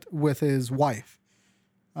script with his wife,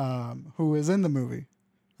 who is in the movie.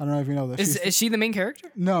 I don't know if you know this. Is she the main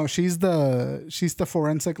character? No, she's the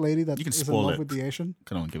forensic lady that You can is in spoil love it. with the Asian.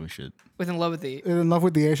 I don't give a shit. With In Love with the. In love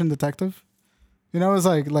with the Asian detective. You know, it's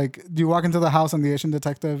like you walk into the house and the Asian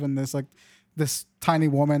detective and there's like this tiny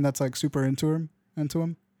woman that's like super into him.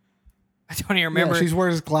 I don't even Yeah, remember. she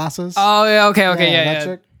wears glasses. Oh yeah, okay, that yeah.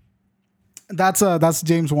 chick. That's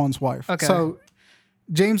James Wan's wife. Okay. So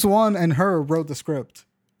James Wan and her wrote the script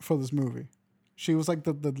for this movie. She was like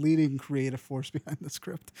the leading creative force behind the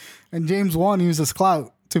script. And James Wan used his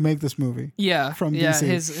clout to make this movie. Yeah, From yeah, DC.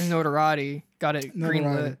 his notoriety got it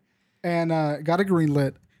greenlit. And got it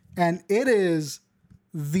greenlit. And it is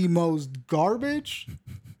the most garbage,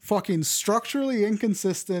 fucking structurally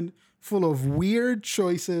inconsistent, full of weird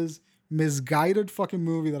choices, misguided fucking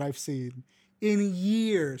movie that I've seen in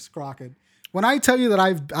years, Crockett. When I tell you that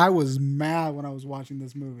I was mad when I was watching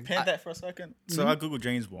this movie. Pan that for a second. So I googled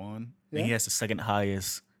James Wan, Yeah? and he has the second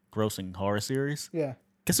highest grossing horror series. Yeah.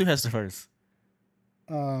 Guess who has the first?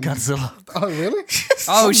 Godzilla. Oh, really?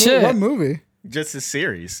 Oh What shit! movie? Just his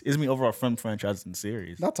series. It's me overall film franchise and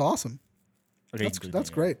series. That's awesome. Okay, that's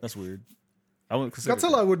great. That's weird. I wouldn't consider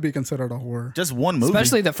Godzilla would be considered a horror. just one movie.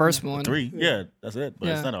 Especially the first one. 3. Yeah, that's it. But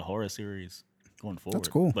Yeah. it's not a horror series going forward.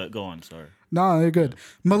 cool. But go on, sorry. No, they're good.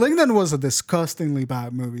 Malignant was a disgustingly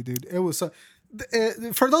bad movie, dude. It was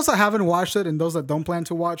for those that haven't watched it and those that don't plan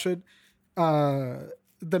to watch it.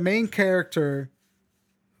 The main character,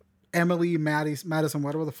 Emily Madison,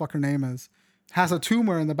 whatever the fuck her name is, has a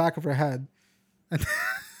tumor in the back of her head,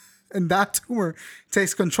 and that tumor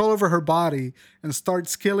takes control over her body and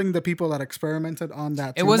starts killing the people that experimented on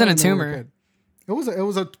that. It wasn't a when they were tumor. kid. It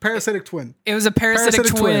was a parasitic twin. It was a parasitic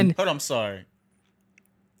Parasitic twin. twin. Hold on, I'm sorry.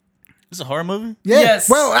 This is a horror movie? Yeah. Yes.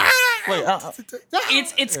 Well, Wait,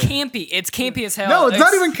 It's campy. It's campy as hell. no, it's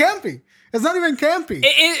not even campy. It's not even campy.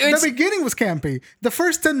 it's- the beginning was campy. The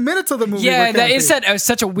first 10 minutes of the movie Yeah, were that campy. it set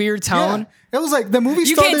such a weird tone. Yeah. It was like the movie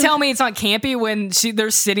You started. can't tell me it's not campy when they're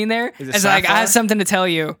sitting there. Is it It's like I sci-fi? have something to tell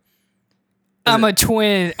you. I'm a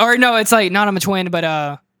twin, or no, it's like not I'm a twin,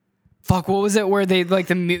 but fuck, what was it where they like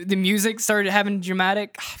the music started having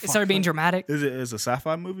dramatic? It started being dramatic. is it a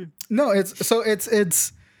sci-fi movie? No, it's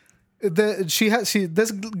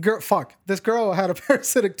this girl had a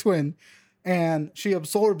parasitic twin, and she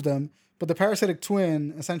absorbed them. But the parasitic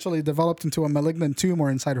twin essentially developed into a malignant tumor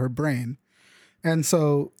inside her brain, and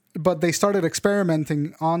so. But they started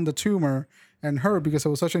experimenting on the tumor and her because it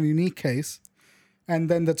was such a unique case. And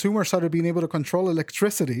then the tumor started being able to control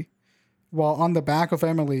electricity while on the back of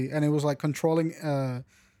Emily, and it was like controlling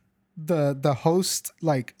the host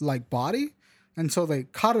like body. And so they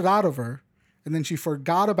cut it out of her, and then she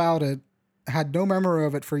forgot about it, had no memory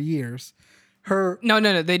of it for years. No,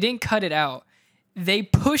 they didn't cut it out. They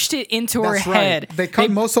pushed it into her That's right. head. They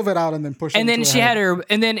cut most of it out and then pushed it and then into she her had head. her,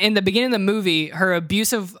 and then in the beginning of the movie, her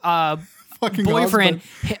abusive Fucking boyfriend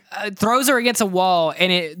husband. throws her against a wall,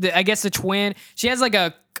 and I guess the twin, she has like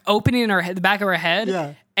a opening in her head, the back of her head,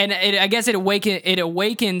 Yeah. and I guess it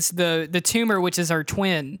awakens the tumor, which is her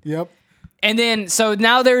twin. Yep. And then, so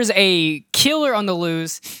now there's a killer on the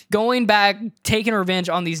loose, going back, taking revenge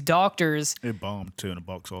on these doctors. It bombed too in the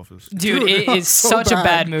box office. Dude, it it is was so such a bad.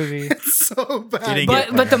 bad movie. So bad. didn't But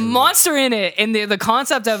get but the monster in it and the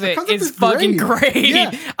concept of it Concept is fucking great. Yeah.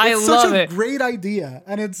 I It's love such a it. great idea,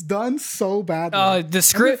 and it's done so badly. The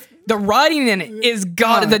script, the writing in it is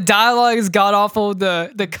god. The dialogue is god awful.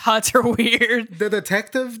 The cuts are weird. The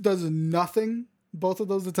detective does nothing. Both of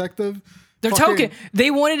those detectives. They're fucking- token. They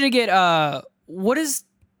wanted to get what is?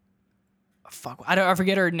 Fuck, I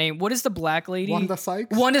forget her name. What is the black lady? Wanda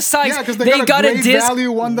Sykes. Wanda Sykes. Yeah, because they got a disc. great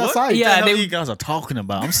value Wanda What Sykes. Yeah, the hell they- you guys are talking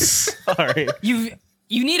about? I'm sorry.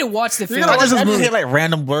 You need to watch the film. gotta watch this I just movie. hear like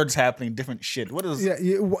random words happening, different shit. What is? Yeah.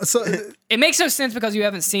 So It makes no sense because you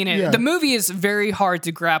haven't seen it. Yeah. The movie is very hard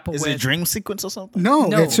to grapple Is with. it a dream sequence or something? no,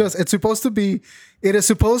 No. it's supposed to be. It is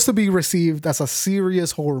supposed to be received as a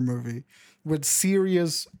serious horror movie with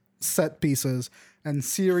serious set pieces and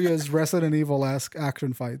serious Resident Evil-esque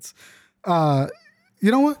action fights.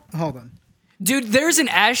 You know what? Hold on. Dude, there's an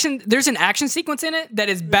action sequence in it that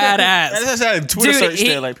is badass. That's how Twitter Dude, search he-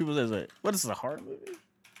 there. Like people say, like, "What is this, a horror movie?"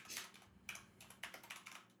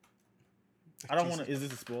 I don't want to. Is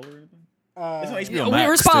this a spoiler or anything? It's on HBO Max.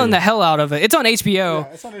 We're spoiling too. the hell out of it. It's on HBO. Yeah,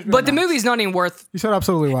 it's on HBO but the Max. movie's not even worth. You should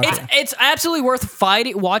absolutely watch It's it. it's absolutely worth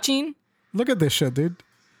watching. Look at this shit, dude.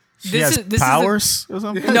 She has This is powers or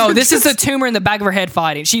something. No, this is a tumor in the back of her head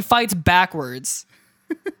fighting. She fights backwards.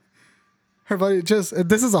 Her body just.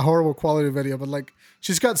 This is a horrible quality video, but like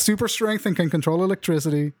she's got super strength and can control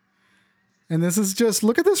electricity. And this is just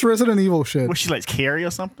look at this Resident Evil shit. Was she like Carrie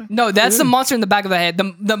or something? No, that's the monster in the back of the head.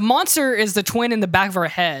 The monster is the twin in the back of her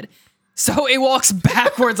head. So it walks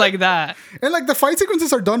backwards like that. And like the fight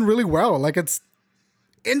sequences are done really well. Like it's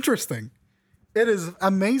interesting. It is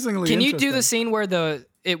amazingly. Can you do the interesting. scene where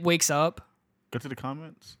it wakes up? Go to the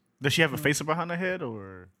comments. Does she have a face behind her head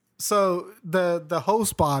or? So the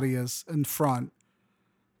host body is in front.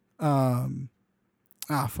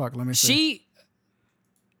 Fuck. Let me see.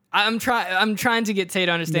 I'm trying to get Tay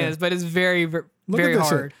to understand this, but it's very Look very at this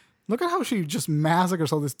hard. shit. Look at how she just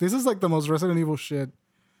massacres all this. This is like the most Resident Evil shit.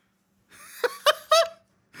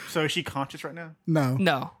 So is she conscious right now? No.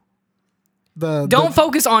 No. the, Don't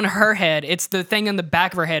focus on her head. It's the thing in the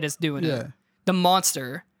back of her head is doing Yeah. it. The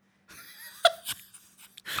monster.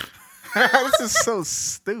 This is so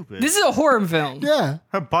stupid. This is a horror film. Yeah.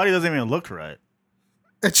 Her body doesn't even look right.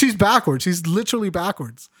 And she's backwards. She's literally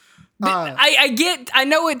backwards. I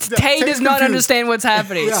know it. Tay Tay's does not confused. understand what's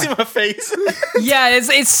happening. Yeah. See my face? Yeah,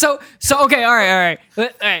 it's so okay. All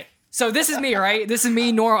right. So this is me, right? This is me,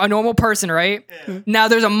 a normal person, right? Yeah. Now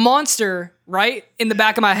there's a monster right in the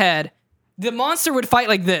back of my head. The monster would fight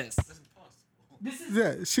like this.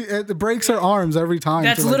 Yeah. It breaks her arms every time.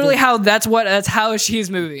 That's She, like, literally that's how she's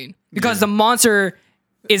moving because the monster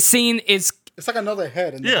is seen is It's like another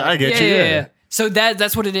head. In the Yeah, back. I get you. yeah. So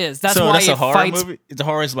that's what it is. That's So why that's a it horror fights. movie. The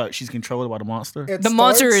horror is about she's controlled by the monster. It The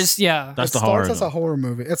monster starts- is yeah. That's It the horror. starts as a horror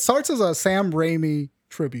movie. It starts as a Sam Raimi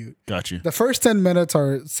tribute. Got you. The first 10 minutes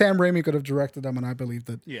are Sam Raimi could have directed them, and I believed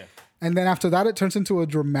it. Yeah. And then after that, it turns into a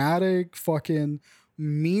dramatic, fucking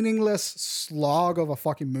meaningless slog of a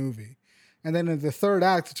fucking movie. And then in the third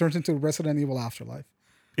act, it turns into Resident Evil Afterlife.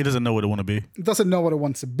 It doesn't know what it want to be. It doesn't know what it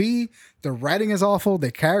wants to be. The writing is awful. The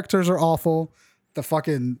characters are awful. The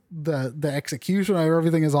fucking the execution of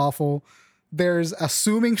everything is awful. There's a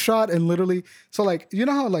zooming shot and literally so like you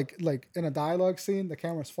know how like in a dialogue scene the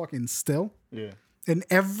camera's fucking still? Yeah. In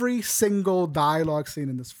every single dialogue scene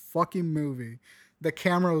in this fucking movie, the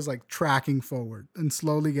camera was like tracking forward and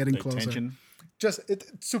slowly getting closer. Tension. Just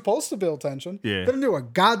it's supposed to build tension. Yeah. Didn't do a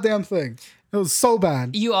goddamn thing. It was so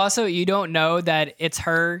bad. You don't know that it's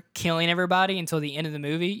her killing everybody until the end of the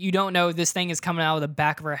movie. You don't know this thing is coming out of the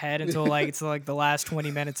back of her head until like the last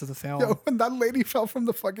 20 minutes of the film. Yo, when that lady fell from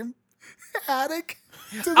the fucking attic.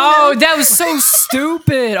 to the Oh, end. that was so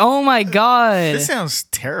stupid. Oh my god. This sounds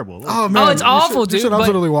terrible. Oh man, Oh, it's awful, dude. You should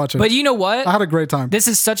absolutely watch it. But you know what? I had a great time. This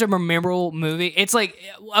is such a memorable movie. It's like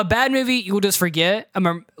a bad movie you'll just forget.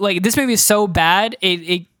 Like this movie is so bad,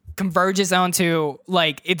 it converges onto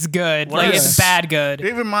like it's good. Like Yes. it's bad good.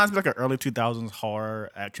 It reminds me of like an early 2000s horror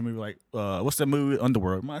action movie. Like, what's that movie?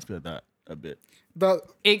 Underworld. It reminds me of that a bit.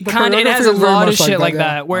 It the kind of it has choreography a is very lot of much like shit that, like yeah.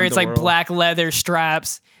 that where it's like Underworld. black leather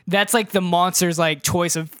straps. That's like the monster's like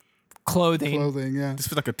choice of clothing. Clothing, yeah. This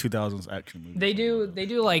feels like a 2000s action movie. They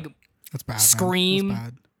do like That's bad. man. Scream. That's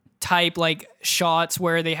bad. type like shots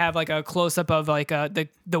where they have like a close up of like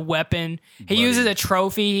the weapon. He uses a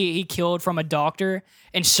trophy he killed from a doctor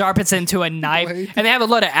and sharpens it into a knife. Blade. And they have a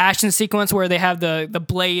lot of action sequence where they have the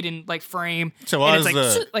blade and like frame. So and why it's is like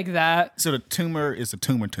the- like that. So the tumor is a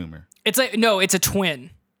tumor. It's like no, it's a twin.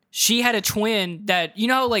 She had a twin that you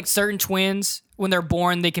know how, like certain twins when they're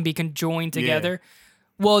born they can be conjoined together.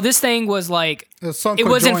 Well, this thing was like It wasn't That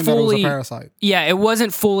it was fully a parasite. Yeah, it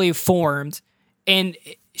wasn't fully formed, and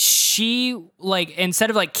she like instead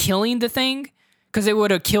of like killing the thing because it would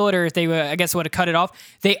have killed her if they I guess would have cut it off.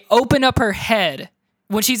 They open up her head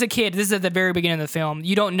when she's a kid. This is at the very beginning of the film.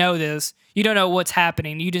 You don't know this. You don't know what's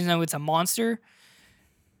happening. You just know it's a monster.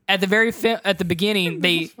 At the at the beginning,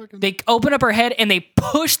 they open up her head and they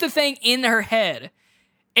push the thing in her head,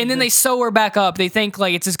 and then they sew her back up. They think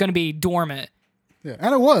like it's just going to be dormant. Yeah,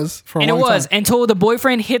 and it was for a And it long was time. until the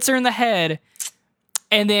boyfriend hits her in the head,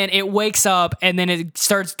 and then it wakes up, and then it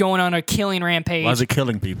starts going on a killing rampage Why is it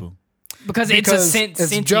killing people? because Because it's it's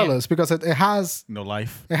sentient. jealous because it has No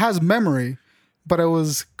life. memory, but it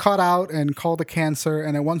was cut out and called a cancer,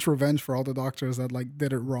 and it wants revenge for all the doctors that like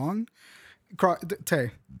did it wrong.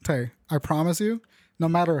 Tay, I promise you, no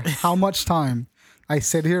matter how much time I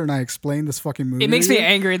sit here and I explain this fucking movie. It makes me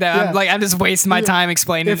angry that Yeah. I'm just wasting my time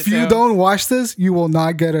explaining If it. you to don't watch this, you will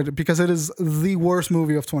not get it because it is the worst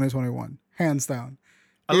movie of 2021, hands down.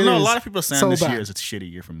 I don't know. A It lot is of people are saying so this bad. year is a shitty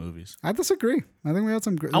year for movies. I disagree. I think we had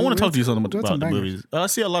some great. I want to talk to you something we had about some the bangers. movies. I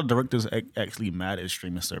see a lot of directors actually mad at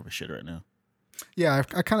streaming service shit right now. Yeah,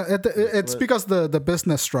 I kind of. It's because the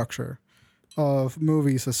business structure of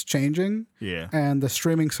movies is changing, Yeah. and the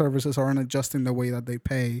streaming services aren't adjusting the way that they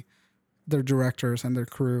pay their directors and their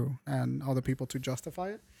crew and other people to justify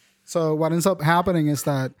it. So what ends up happening is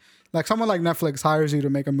that, like, someone like Netflix hires you to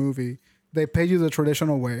make a movie, they pay you the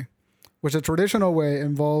traditional way, which the traditional way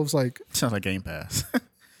involves like, Sounds like Game Pass.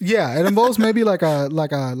 yeah, it involves maybe like an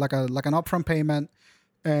upfront payment,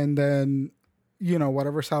 and then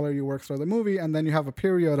whatever salary you work through the movie, and then you have a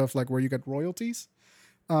period of like where you get royalties,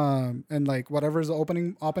 and like whatever's the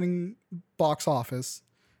opening box office,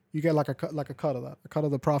 you get like a cut of that, a cut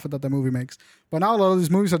of the profit that the movie makes. But now a lot of these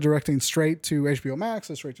movies are directing straight to HBO Max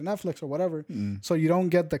or straight to Netflix or whatever, so you don't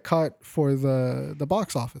get the cut for the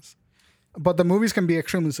box office. But the movies can be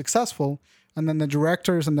extremely successful, and then the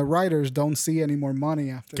directors and the writers don't see any more money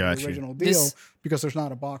after Gotcha. the original deal This- because there's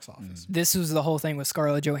not a box office. This was the whole thing with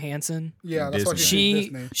Scarlett Johansson. Yeah, that's what Disney. she She-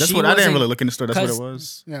 Disney. That's She what I didn't wasn't- really look into the story. That's what it 'cause-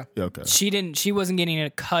 was. Yeah. Yeah, okay. She wasn't getting a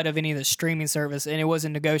cut of any of the streaming service, and it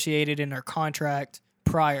wasn't negotiated in her contract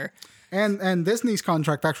prior. And Disney's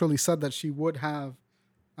contract actually said that she would have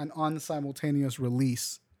an unsimultaneous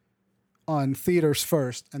release on theaters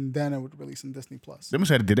first, and then it would release in Disney Plus. They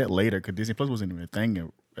must have did that later because Disney Plus wasn't even a thing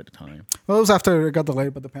at the time. Well, it was after it got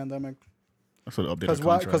delayed by the pandemic, That's what the updated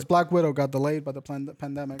contract. because Black Widow got delayed by the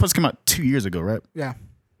pandemic. Plus came out 2 years ago, right? Yeah.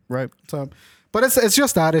 Right. So, but it's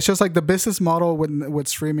just that it's just like the business model with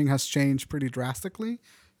streaming has changed pretty drastically,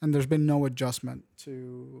 and there's been no adjustment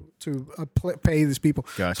to pay these people.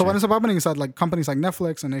 Gotcha. So what ends up happening is that like companies like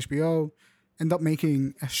Netflix and HBO end up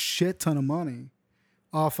making a shit ton of money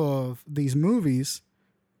off of these movies,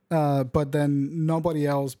 but then nobody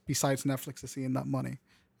else besides Netflix is seeing that money,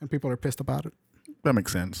 and people are pissed about it. That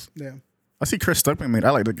makes sense. Yeah, I see Chris Stuckman. I mean, I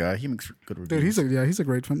like the guy. He makes good reviews. dude, he's a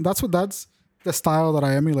great film. That's the style that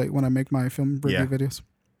I emulate when I make my film review Yeah. videos.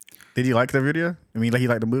 Did you like the video? I mean, like he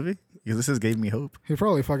liked the movie? Because this just gave me hope. He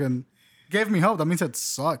probably fucking gave me hope. That means it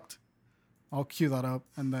sucked. I'll cue that up,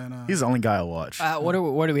 and then He's the only guy I watch. What are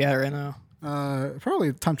we at right now?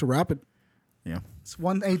 probably time to wrap it. Yeah. It's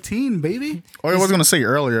 1:18, baby. Oh, I was gonna say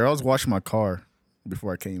earlier. I was washing my car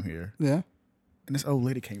before I came here, Yeah. and this old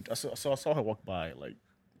lady came. I saw her walk by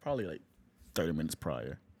probably 30 minutes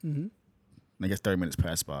prior. Mm-hmm. And I guess 30 minutes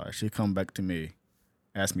passed by. She come back to me,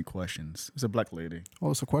 ask me questions. It's a black lady.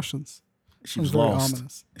 Oh, so questions. She Sounds was very lost.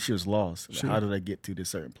 ominous. She was lost. Like, how did I get to this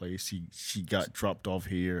certain place? She got dropped off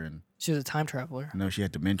here, and She was a time traveler. she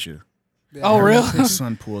had dementia. Oh, really? Her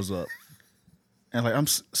son pulls up. And I'm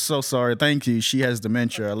so sorry. Thank you. She has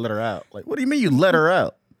dementia. I let her out. Like, what do you mean you let her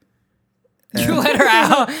out? You let her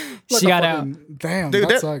out. Like She a got out. fucking- Damn, Dude,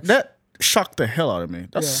 that sucks. that shocked the hell out of me.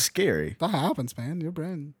 That's Yeah. scary. That happens, man. Your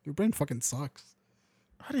brain fucking sucks.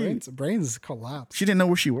 How do you? Brains collapse. She didn't know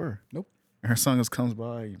where she were. Nope. And her son just comes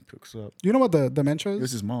by and picks up. You know what the dementia It was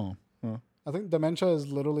is? his mom. Huh? I think dementia is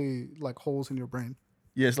literally like holes in your brain.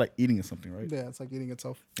 Yeah, it's like eating or something, right? Yeah, it's like eating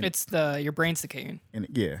itself. It's your brain's decaying. And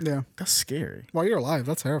yeah, Yeah. that's scary. While you're alive,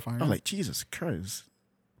 that's terrifying. I was like, Jesus Christ,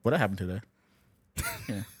 what happened to that?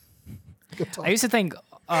 Yeah. Good talk. I used to think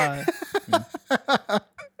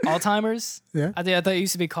Alzheimer's. Yeah. I thought it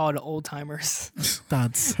used to be called old timers.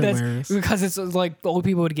 That's hilarious. Because it's like old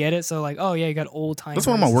people would get it. So like, oh yeah, you got old timers. That's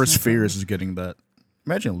one of my worst fears is getting that.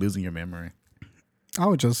 Imagine losing your memory. I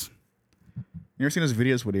would just. You ever seen those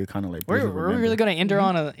videos where they kind of like We're really gonna end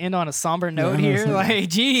on a somber note here. Like,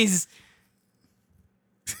 geez.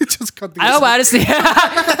 just cut the. I hope I just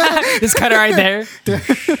just cut it right there.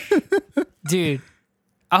 Dude,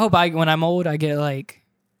 I hope when I'm old I get like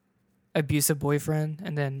abusive boyfriend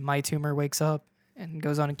and then my tumor wakes up and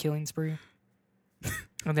goes on a killing spree.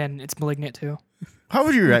 And then it's malignant too. How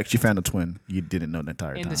would you react if you found a twin you didn't know the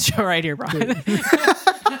entire In time? this show right here, Brian.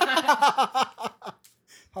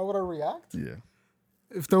 How would I react? Yeah.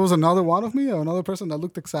 If there was another one of me or another person that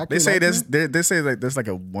looked exactly They say like me? they say like there's like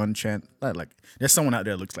a one chance like there's someone out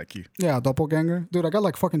there that looks like you. Yeah, a doppelganger. Dude, I got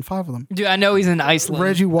like fucking 5 of them. Dude, I know he's in Iceland.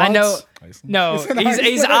 Reggie Watts. I know. Iceland? No, in he's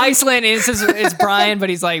Iceland. Iceland. And it's Brian, but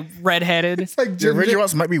he's like redheaded. It's like Yeah, Jim, Reggie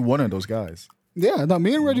Watts might be one of those guys. Yeah, no,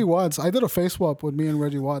 me and Reggie Watts. I did a face swap with me and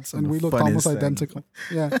Reggie Watts, and we looked almost funniest thing. identical.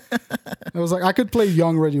 Yeah, it was like I could play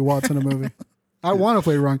young Reggie Watts in a movie. I want to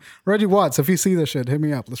play young Reggie Watts. If you see this shit, hit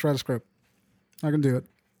me up. Let's write a script. I can do it.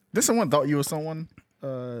 Did someone thought you were someone?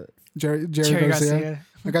 Jerry Jerry Garcia. Garcia.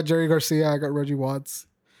 I got Jerry Garcia. I got Reggie Watts.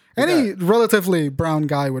 Any relatively brown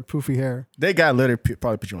guy with poofy hair. They got literally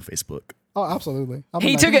probably put you on Facebook. Oh, absolutely.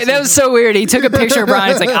 He took it. That was so weird. He took a picture of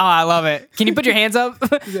Brian. It's like, oh, I love it. Can you put your hands up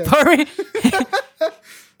for me?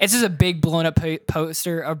 It's just a big blown up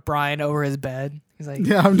poster of Brian over his bed. He's like,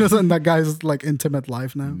 Yeah, I'm just in that guy's like intimate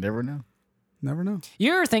life now. Never know. Never know.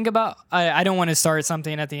 you ever think about? I don't want to start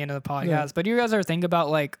something at the end of the podcast, Yeah. but do you guys ever think about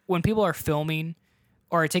like when people are filming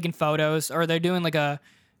or taking photos or they're doing like a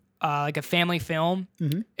family film,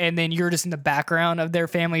 and then you're just in the background of their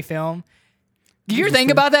family film? Do you ever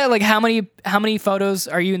think about that? Like how many photos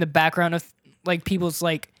are you in the background of like people's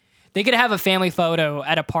like? They could have a family photo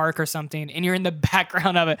at a park or something, and you're in the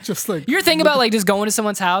background of it. Just like You're thinking about like just going to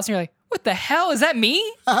someone's house, and you're like, "What the hell is that? Me?"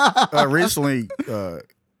 Recently,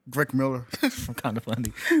 Greg Miller I'm kind of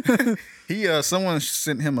funny. someone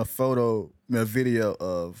sent him a video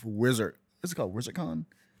of Wizard. What's it called? WizardCon?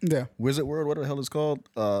 Yeah. Wizard World, what the hell it's called?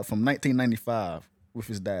 From 1995 with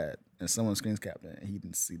his dad, and someone screen capped it, and he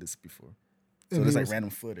didn't see this before. So And there's he like was- random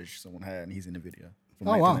footage someone had, and he's in the video from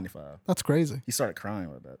Oh, wow. 1995. That's crazy. He started crying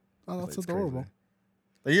with that. Oh, Like, that's it's adorable.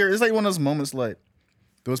 crazy. Like, it's like one of those moments, like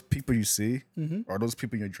those people you see, or those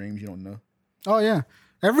people in your dreams you don't know. Oh yeah.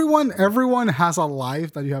 Everyone has a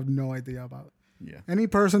life that you have no idea about. Yeah, Any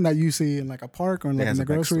person that you see in like a park or like has in a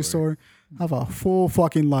the grocery backstory. store have a full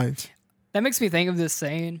fucking life. That makes me think of this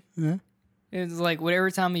saying. Yeah. It's like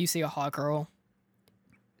whatever time you see a hot girl,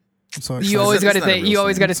 I'm so you excited. always got to It's not a think. real You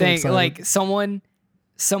always saying. got to I'm so think excited. like someone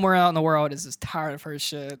somewhere out in the world is just tired of her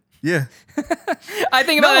shit. yeah. I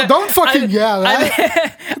think about No, that. don't fucking that. I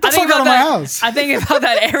fuck think out about of my that. house. I think about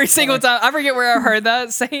that every single time. I forget where I heard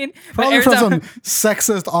that saying. But Probably every from time, some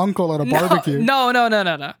sexist uncle at a barbecue. No.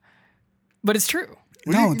 But it's true.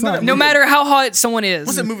 No, it's not. No matter how hot someone is,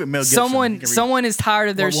 What's that movie with Mel Gibson? You can read- someone is tired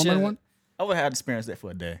of their What, woman shit. one? I would have experienced that for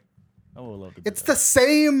a day. I would love to. Do It's that. the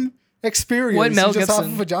same experience. What Mel you just have a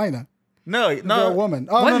Gibson? vagina. no. You're a woman.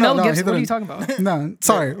 Oh, What no, Mel no, Gibson? he What are you didn't. talking about? No,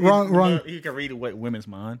 sorry, wrong. You can read what women's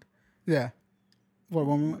mind. Yeah. What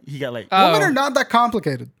woman? He got like Oh. Women are not that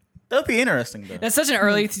complicated. that'd be interesting though. That's such an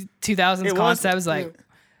early 2000s It was. concept. It's like,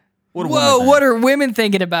 What a whoa, woman what thing. are women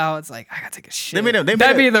thinking about? It's like, I gotta take a shit. They made a- they made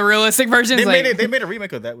That'd a- be the realistic version. They It's made like, it. They made a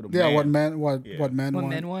remake of that with a Yeah, man. what men want. what men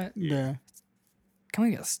want. want? Yeah. Can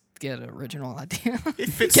we just get an original idea? It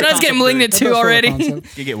fits Can the I just get concept Malignant That 2 does fit the already?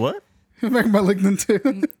 concept. You get what? Make Malignant too.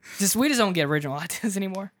 We just don't get original ideas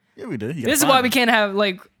anymore. Yeah, we do. You gotta This is find why them. we can't have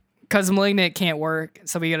like, because Malignant can't work,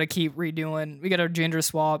 so we gotta keep redoing. We gotta gender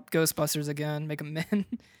swap Ghostbusters again, make them men.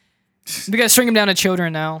 We gotta shrink them down to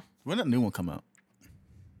children now. When did that new one come out?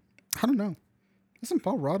 I don't know. Isn't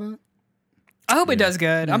Paul Rudd in it? I hope it does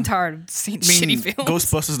good. I'm tired of seeing shitty films.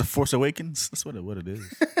 Ghostbusters: The Force Awakens. That's what it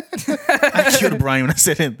is. I killed Brian when I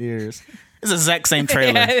said it in theaters. It's the exact same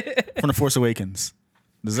trailer from The Force Awakens.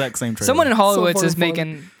 The exact same trailer. Someone in Hollywood fucking is funny.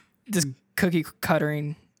 making just cookie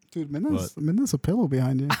cuttering. Dude, Minda's a pillow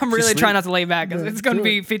behind you. I'm really sleep. trying not to lay back because Yeah, it's going to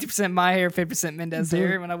do be 50% my hair, 50% Mendez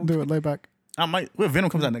hair. When I Do it, lay back. I might. Well, Venom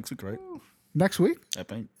comes out next week, right? Next week? I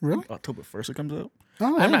think. Really? October 1st it comes out.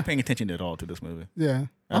 Oh, I'm yeah. not paying attention at all to this movie. Yeah.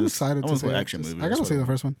 I'm just- excited I to want see an it. action Just- movie, I that's gotta see what the I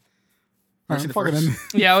first one. You All see right, the I'm fucking first?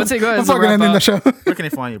 ending. Yeah, I would say go ahead. I'm fucking ending the show. Where can they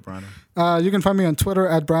find you, Brian? You can find me on Twitter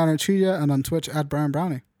at Brian Archilla and on Twitch at Brian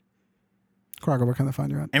Brownie. Crocker, where can they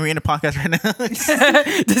find you at? And we're in the podcast right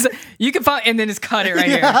now. You can find, and then just cut it right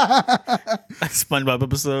here. SpongeBob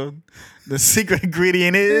episode. The secret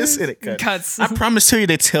ingredient is and it cuts. Cuts. I promise to you,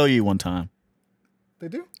 they tell you one time. They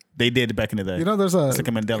do? They did back in the day. You know, there's a. It's like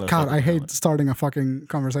a Mandela God, effect. I hate starting a fucking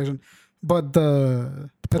conversation. But it's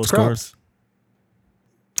crabs. Postcards.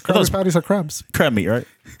 Krabby those- Patties are crabs. Crab meat, right?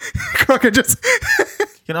 Crocker just.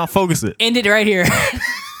 You know, focus it. End it right here.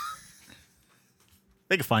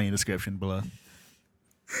 They can find you in the description below.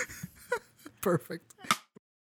 Perfect.